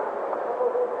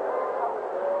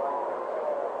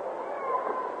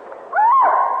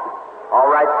 All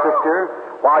right, sister,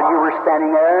 while you were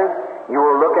standing there, you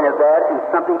were looking at that and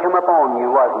something come upon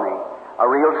you, wasn't it? A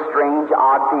real strange,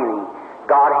 odd feeling.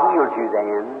 God healed you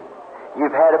then.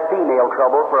 You've had a female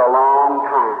trouble for a long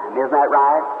time. Isn't that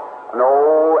right? An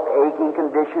old aching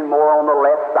condition more on the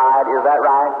left side. Is that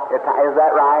right? Is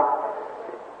that right?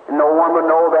 No one would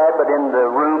know that, but in the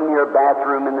room, your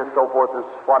bathroom, and so forth is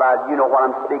what you know what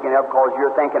I'm speaking of, because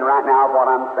you're thinking right now of what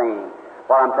I'm saying.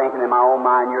 What I'm thinking in my own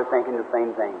mind, you're thinking the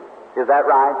same thing. Is that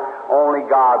right? Only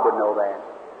God would know that.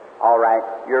 All right,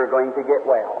 you're going to get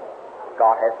well.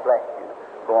 God has blessed you.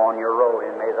 Go on your road,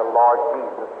 and may the Lord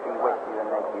Jesus be with you and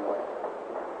make you well.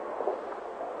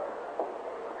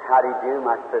 How do you do,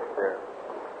 my sister?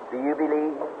 Do you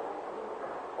believe?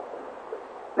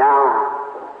 Now,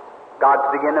 God's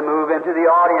beginning to move into the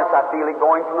audience. I feel it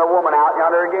going from the woman out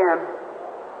yonder again.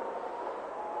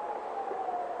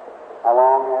 How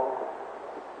long has it?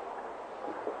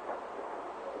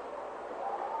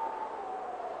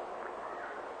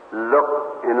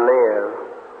 Look and live.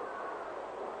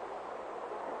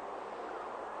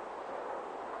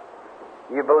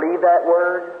 You believe that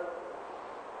word?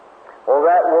 Well,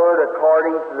 that word,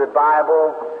 according to the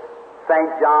Bible,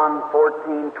 St. John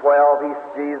 14:12, He's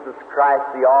Jesus Christ,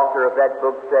 the author of that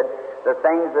book, said, "The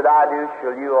things that I do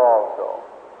shall you also."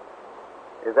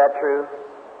 Is that true?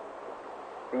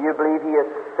 Do you believe He has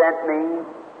sent me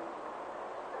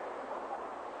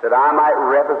that I might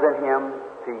represent Him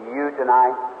to you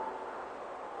tonight?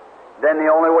 Then the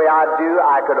only way I'd do,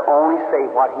 I could only say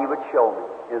what He would show me.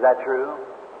 Is that true?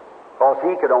 Because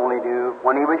He could only do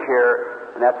when He was here,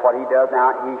 and that's what He does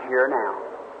now. He's here now.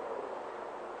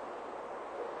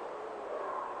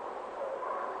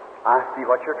 I see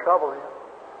what your trouble is.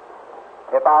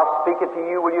 If I'll speak it to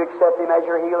you, will you accept Him as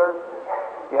your healer?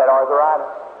 You had arthritis.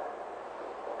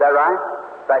 Is that right?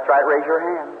 If that's right, raise your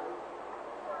hand.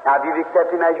 Now, if you've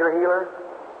accepted Him as your healer,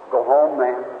 go home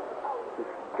then. It's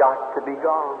got to be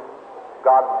gone.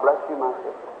 God bless you, my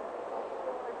sister.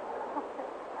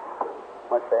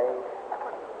 What's that?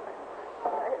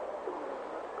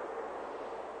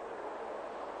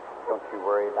 Don't you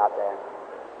worry about that.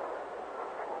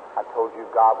 I told you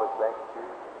God was blessed you.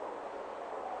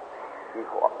 You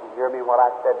hear me what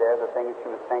I said there? The thing that she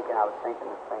was thinking, I was thinking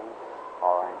the same.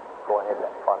 All right, go ahead.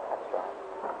 That's right.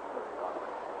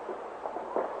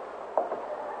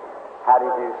 How do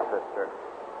you do, sister?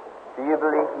 Do you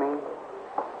believe me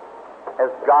as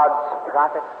God's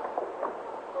prophet?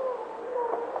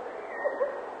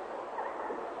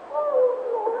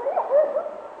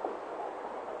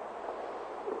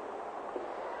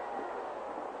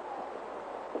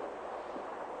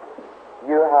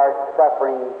 You are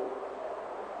suffering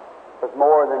with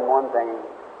more than one thing.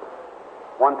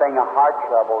 One thing, a heart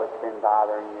trouble that's been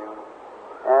bothering you.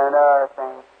 And another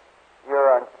thing,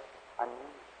 you're anemic.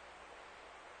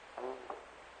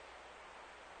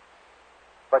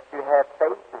 But you have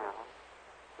faith now.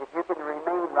 If you can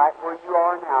remain right where you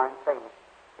are now in faith,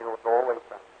 it will go away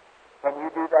from you. Can you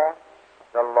do that?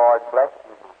 The Lord bless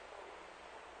you now.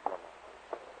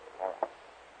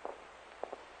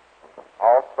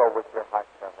 Also with your heart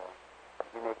trouble,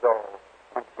 you may go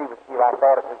and see with you. I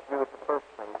thought it was you at the first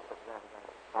place, but then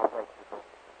I'll let you go.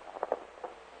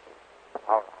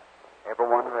 All right.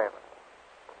 Everyone reverent.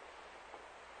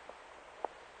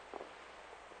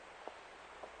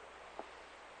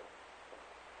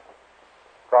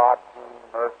 God be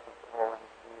merciful and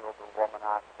heal the woman, I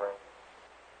pray.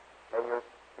 May your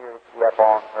Spirit be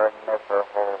upon her and make her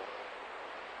whole.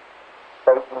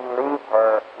 Satan, leave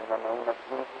her in the name of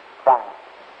Jesus Christ.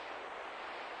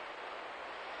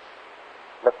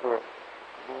 Look here.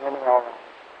 Do you hear me all right?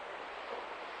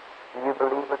 Do you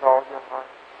believe with all your heart?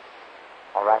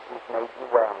 All right, He's made you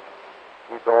well.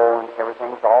 You go and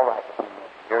everything's all right with you.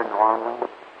 You're normal.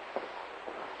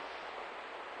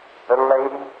 Little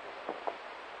lady,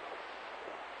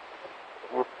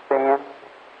 you stand.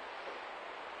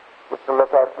 Just to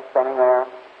look at you standing there.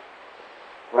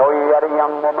 You know you're yet a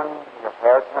young woman, your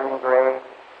hair turning gray.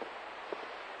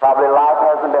 Probably life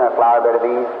hasn't been a flower bed of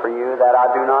ease for you, that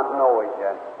I do not know as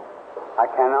yet. I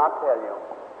cannot tell you.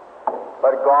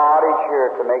 But God is here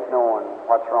to make known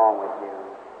what's wrong with you.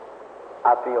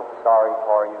 I feel sorry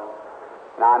for you.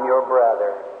 And I'm your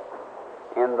brother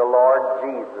in the Lord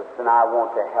Jesus, and I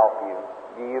want to help you.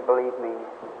 Do you believe me?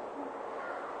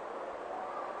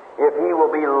 If He will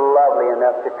be lovely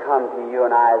enough to come to you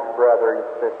and I as brother and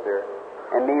sister,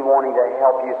 and me wanting to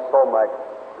help you so much,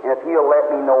 and if He'll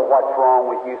let me know what's wrong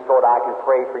with you so that I can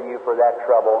pray for you for that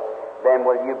trouble, then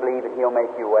will you believe that He'll make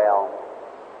you well?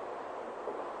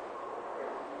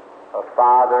 Oh,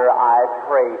 Father, I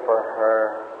pray for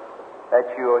her that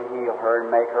You'll heal her and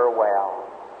make her well.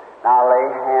 Now lay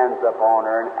hands upon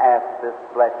her and ask this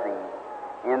blessing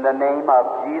in the name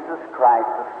of Jesus Christ,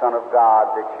 the Son of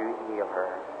God, that You heal her.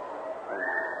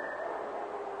 Amen.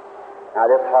 Now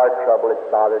this heart trouble has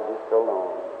bothered you so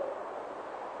long.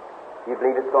 You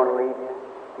believe it's going to leave you?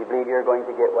 You believe you're going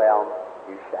to get well?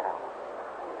 You shall.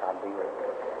 God be with you.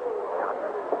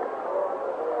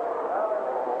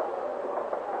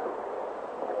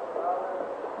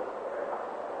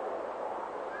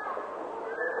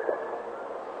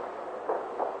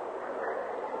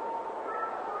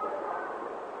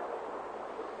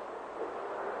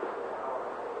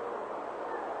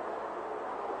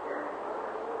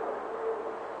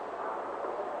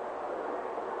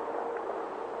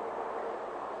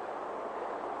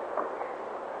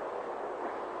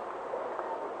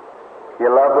 You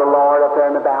love the Lord up there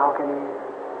in the balcony.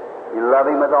 You love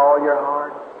Him with all your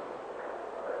heart.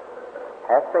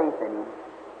 Have faith in Him.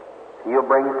 He'll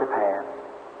bring it to pass.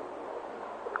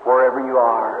 Wherever you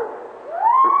are.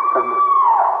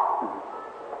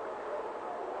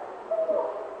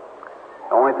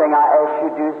 The only thing I ask you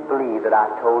to do is believe that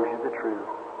I've told you the truth.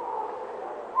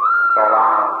 That's all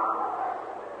I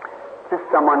ask. Just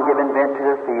someone giving vent to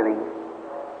their feelings.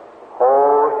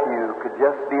 Oh, if you could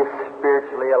just be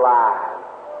spiritually alive.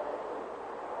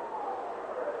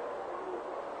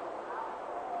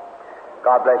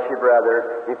 God bless you,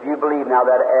 brother. If you believe now,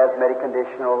 that asthmatic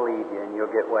condition will leave you and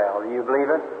you'll get well. Do you believe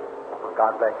it? Well,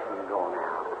 God bless you. Go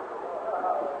now.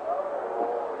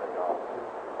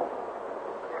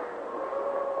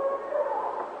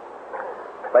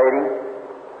 Lady?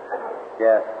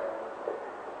 Yes.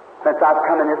 Since I've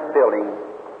come in this building,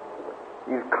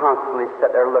 you've constantly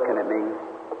sat there looking at me.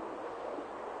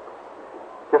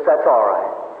 Just that's all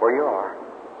right, where you are.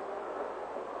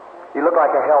 You look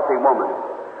like a healthy woman,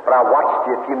 but I watched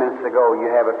you a few minutes ago.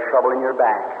 You have a trouble in your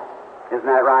back. Isn't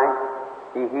that right?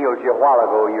 He healed you a while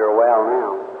ago. You're well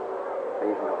now.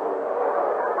 Please go home.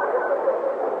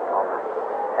 All right.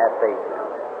 Have faith now.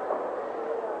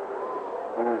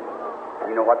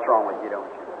 You know what's wrong with you,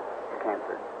 don't you?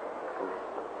 Cancer.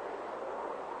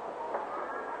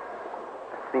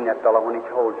 Seen that fellow when he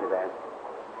told you that.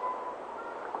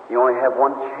 You only have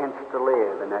one chance to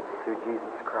live, and that's through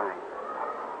Jesus Christ.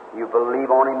 You believe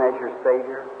on Him as your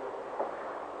Savior.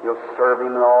 You'll serve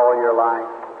Him all your life.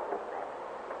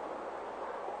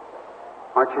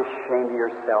 Aren't you ashamed of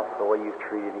yourself the way you've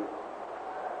treated Him?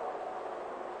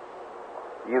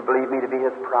 You believe me to be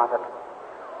His prophet?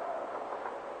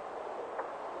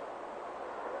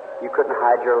 You couldn't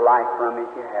hide your life from Him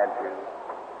if you had to.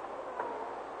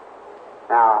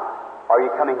 Now, are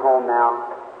you coming home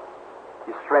now?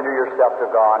 You surrender yourself to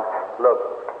God.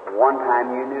 Look, one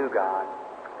time you knew God.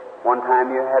 One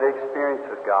time you had experience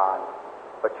with God.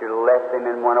 But you left Him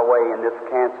and went away, and this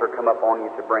cancer come upon you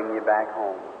to bring you back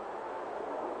home.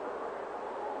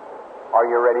 Are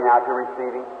you ready now to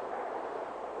receive Him?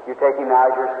 You take Him now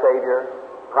as your Savior.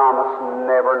 Promise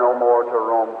never no more to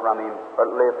roam from Him, but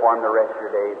live for Him the rest of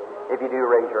your days. If you do,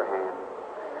 raise your hand.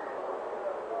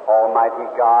 Almighty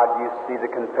God, you see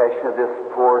the confession of this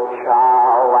poor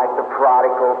child, like the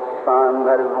prodigal son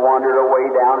that has wandered away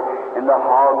down in the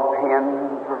hog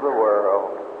pens of the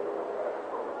world.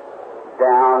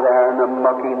 Down there in the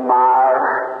mucky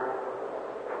mire.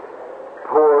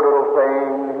 Poor little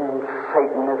thing,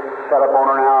 Satan has set upon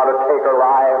her now to take her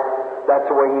life. That's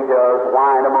the way he does,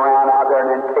 wind them around out there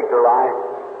and then take their life.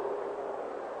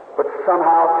 But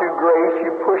somehow, through grace,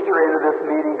 you pushed her into this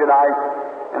meeting tonight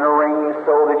and arranged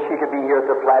so that she could be here at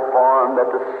the platform,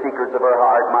 that the secrets of her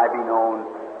heart might be known.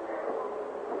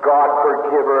 God,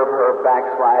 forgive her of her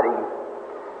backsliding.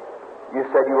 You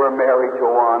said you were married to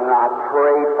one, and I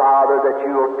pray, Father, that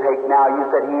you will take now. You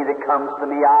said, he that comes to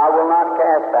me, I will not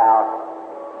cast out.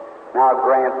 Now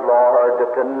grant, Lord,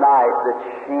 that tonight that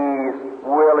she's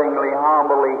willingly,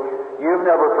 humbly, you've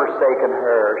never forsaken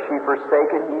her. She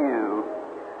forsaken you.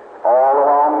 All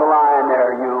along the line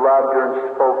there, you loved her and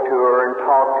spoke to her and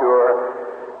talked to her,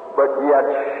 but yet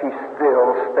she still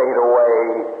stayed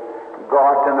away.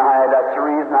 God, tonight, that's the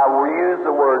reason I will use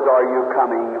the words, are you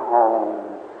coming home?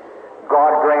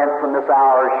 God grant from this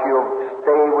hour she'll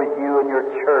stay with you in your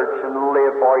church and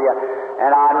live for you.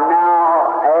 And I now,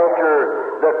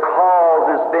 after the cause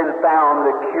has been found,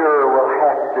 the cure will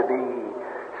have to be,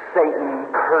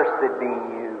 Satan, cursed be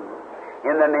you.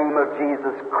 In the name of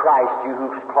Jesus Christ, you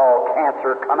who's called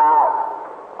cancer, come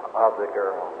out of the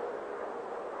girl.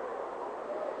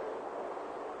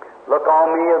 Look on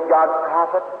me as God's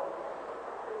prophet.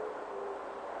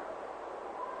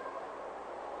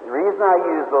 The reason I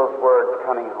use those words,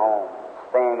 coming home,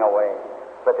 staying away,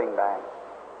 slipping back.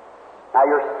 Now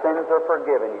your sins are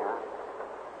forgiven you,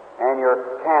 and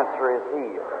your cancer is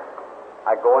healed.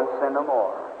 I go and sin no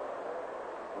more.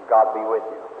 God be with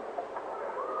you.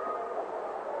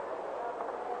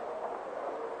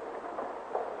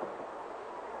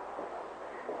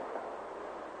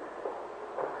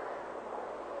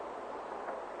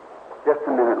 Just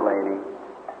a minute, lady.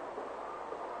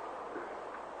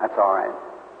 That's all right.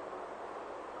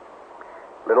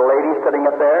 Little lady sitting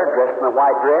up there, dressed in a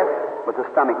white dress, with the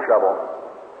stomach trouble.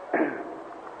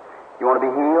 You want to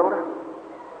be healed?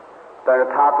 Start at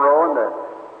the top row in the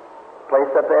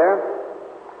place up there.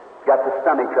 Got the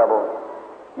stomach trouble.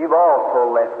 You've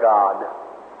also left God.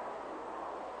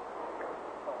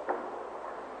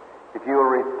 If you will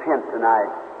repent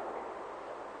tonight,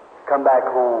 come back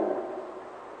home,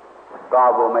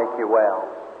 God will make you well.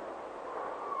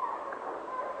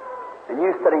 And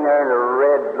you sitting there in a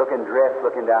red-looking dress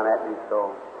looking down at me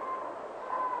so.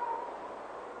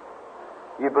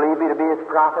 You believe me to be His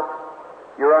prophet?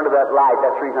 You're under that light.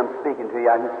 That's the reason I'm speaking to you.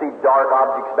 I can see dark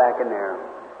objects back in there.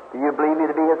 Do you believe me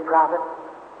to be His prophet?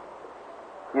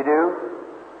 You do?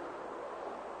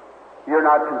 You're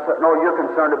not concerned. No, you're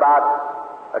concerned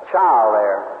about a child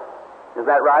there. Is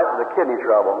that right? With the kidney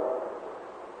trouble.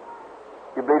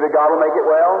 You believe that God will make it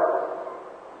well?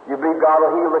 You believe God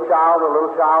will heal the child, the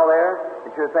little child there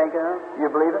that you're thinking of? You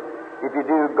believe it? If you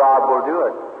do, God will do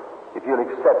it. If you'll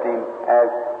accept Him as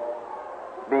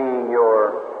being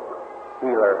your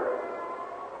healer.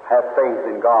 Have faith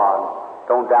in God.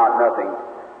 Don't doubt nothing.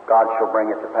 God shall bring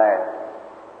it to pass.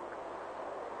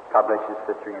 God bless you,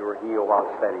 sister. You were healed while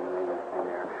sitting in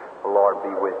there. The Lord be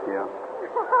with you.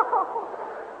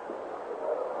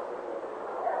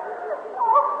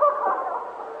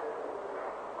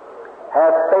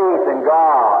 Have faith in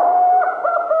God.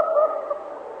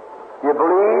 You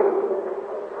believe?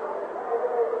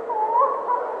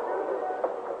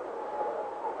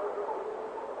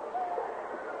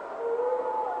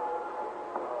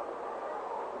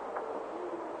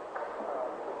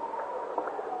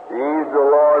 The angel of the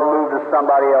Lord moved to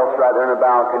somebody else right there in the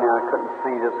balcony. I couldn't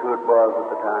see just who it was at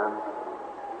the time.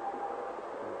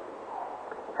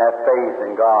 Have faith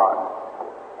in God.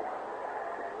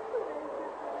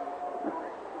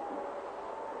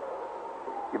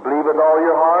 You believe with all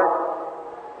your heart?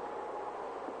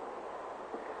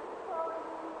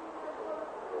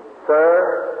 Sir,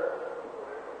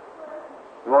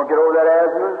 you want to get over that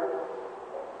asthma?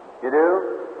 You do?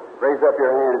 Raise up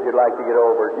your hand if you'd like to get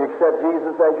over it. You accept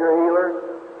Jesus as your healer?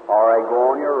 All right,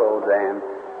 go on your road then.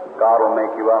 God will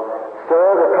make you well. Sir,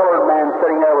 the colored man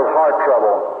sitting there with heart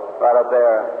trouble, right up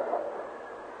there.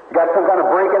 You got some kind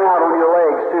of breaking out on your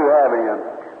legs too, haven't you?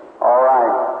 All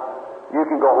right. You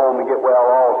can go home and get well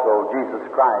also. Jesus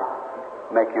Christ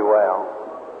make you well.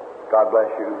 God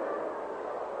bless you.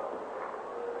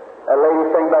 That lady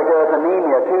sitting back there with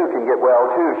anemia too can get well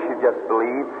too. She just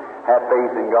believe. Have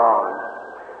faith in God.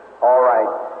 All right.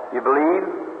 You believe?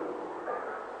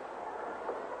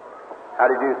 How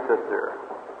do you do, sister?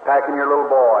 Packing your little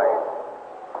boy.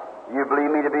 You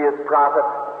believe me to be His prophet?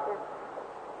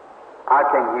 I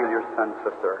can't heal your son,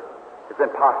 sister. It's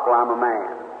impossible. I'm a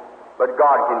man. But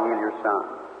God can heal your son.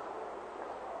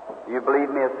 You believe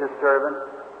me as His servant?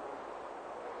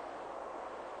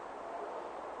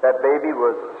 That baby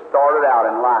was started out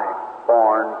in life,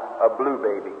 born a blue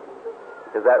baby.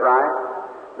 Is that right?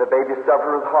 The baby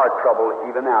suffered with heart trouble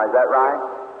even now. Is that right?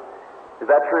 Is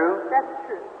that true? That's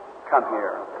true. Come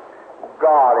here.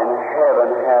 God in heaven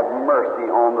have mercy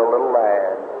on the little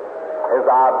lad as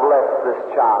I bless this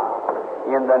child.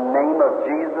 In the name of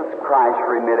Jesus Christ,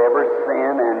 remit every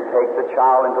sin and take the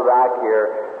child into thy care,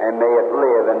 and may it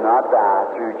live and not die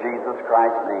through Jesus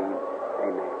Christ's name.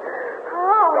 Amen.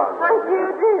 Oh, thank you,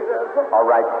 Jesus. All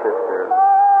right, sister.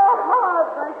 Oh,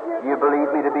 thank you. You believe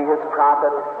me to be His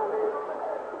prophet?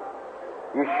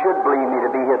 You should believe me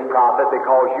to be His prophet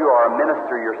because you are a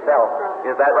minister yourself.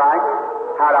 Is that right?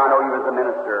 How do I know you was a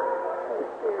minister?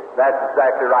 That's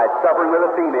exactly right. Suffering with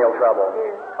a female trouble.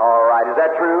 Yes. All right. Is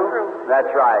that true? True. That's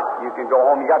right. You can go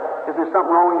home. Is there something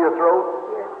wrong in your throat?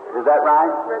 Yes, Is that right?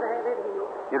 Rather have it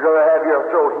healed. You'd rather have your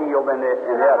throat healed than the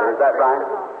other. Is that right?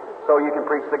 So you can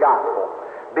preach the gospel.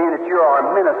 Being that you are a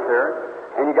minister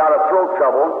and you got a throat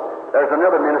trouble, there's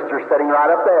another minister sitting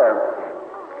right up there.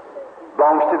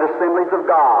 Belongs to the assemblies of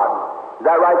God. Is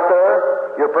that right,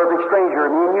 sir? You're a perfect stranger.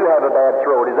 Me and you have a bad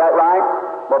throat. Is that right?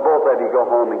 Well, both of you go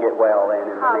home and get well then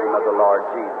in the name of the Lord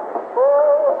Jesus.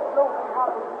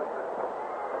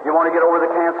 You want to get over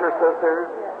the cancer, sister?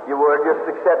 You would just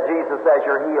accept Jesus as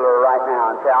your healer right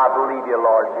now and say, I believe you,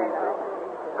 Lord Jesus.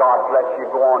 God bless you.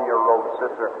 Go on your road,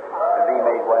 sister, and be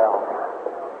made well.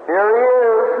 Here he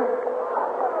is.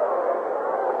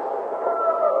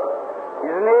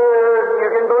 He's near. You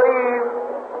can believe.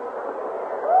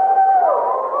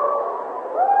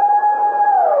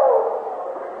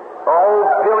 Oh,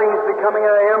 fillings becoming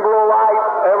an embryo light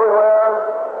everywhere.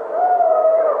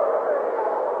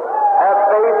 Have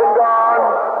faith in God.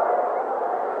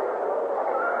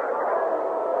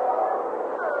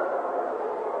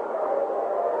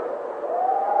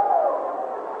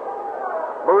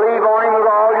 Believe on Him with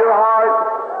all your heart.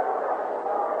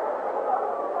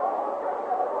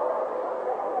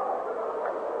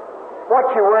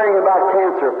 What you worrying about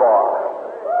cancer for?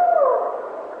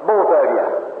 Both of you.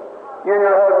 You and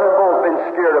your husband have both been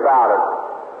scared about it.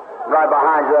 Right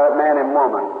behind you, that man and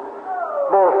woman.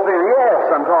 Both fear. Yes,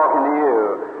 I'm talking to you.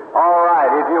 All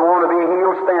right, if you want to be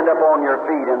healed, stand up on your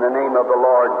feet in the name of the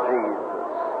Lord Jesus.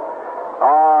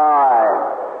 All right.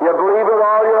 You believe with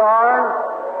all your heart?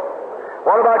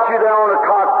 What about you down on the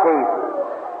cot cases?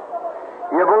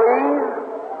 You believe?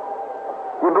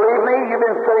 You believe me? You've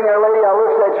been sitting there, lady. I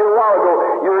looked at you a while ago.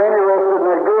 You're interested in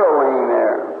that girl laying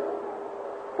there.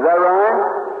 Is that right?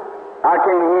 I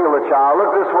can't heal the child.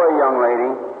 Look this way, young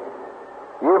lady.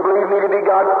 You believe me to be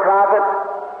God's prophet?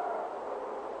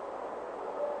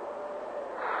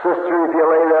 Sister, if you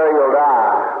lay there, you'll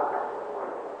die.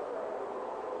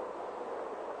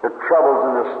 The trouble's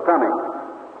in the stomach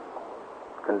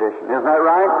condition. Isn't that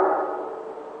right?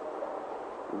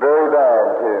 Very bad,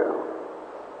 too.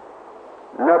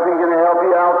 Nothing can help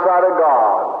you outside of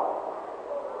God.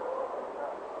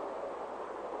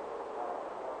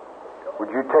 Would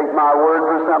you take my word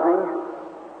for something?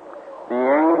 The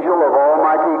angel of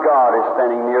Almighty God is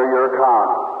standing near your cot.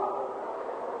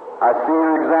 I see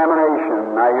your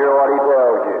examination. I hear what He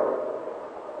tells you.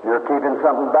 You're keeping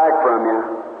something back from you.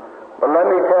 But let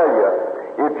me tell you,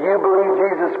 if you believe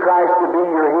Jesus Christ to be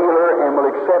your healer and will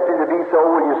accept Him to be so,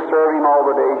 will you serve Him all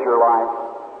the days of your life?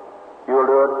 You'll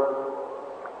do it?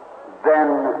 Then,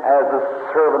 as a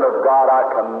servant of God, I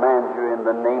command you in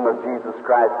the name of Jesus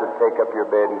Christ to take up your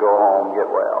bed and go home, get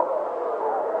well.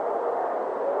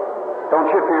 Don't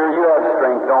you fear, you have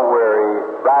strength, don't worry.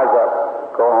 Rise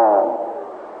up, go home.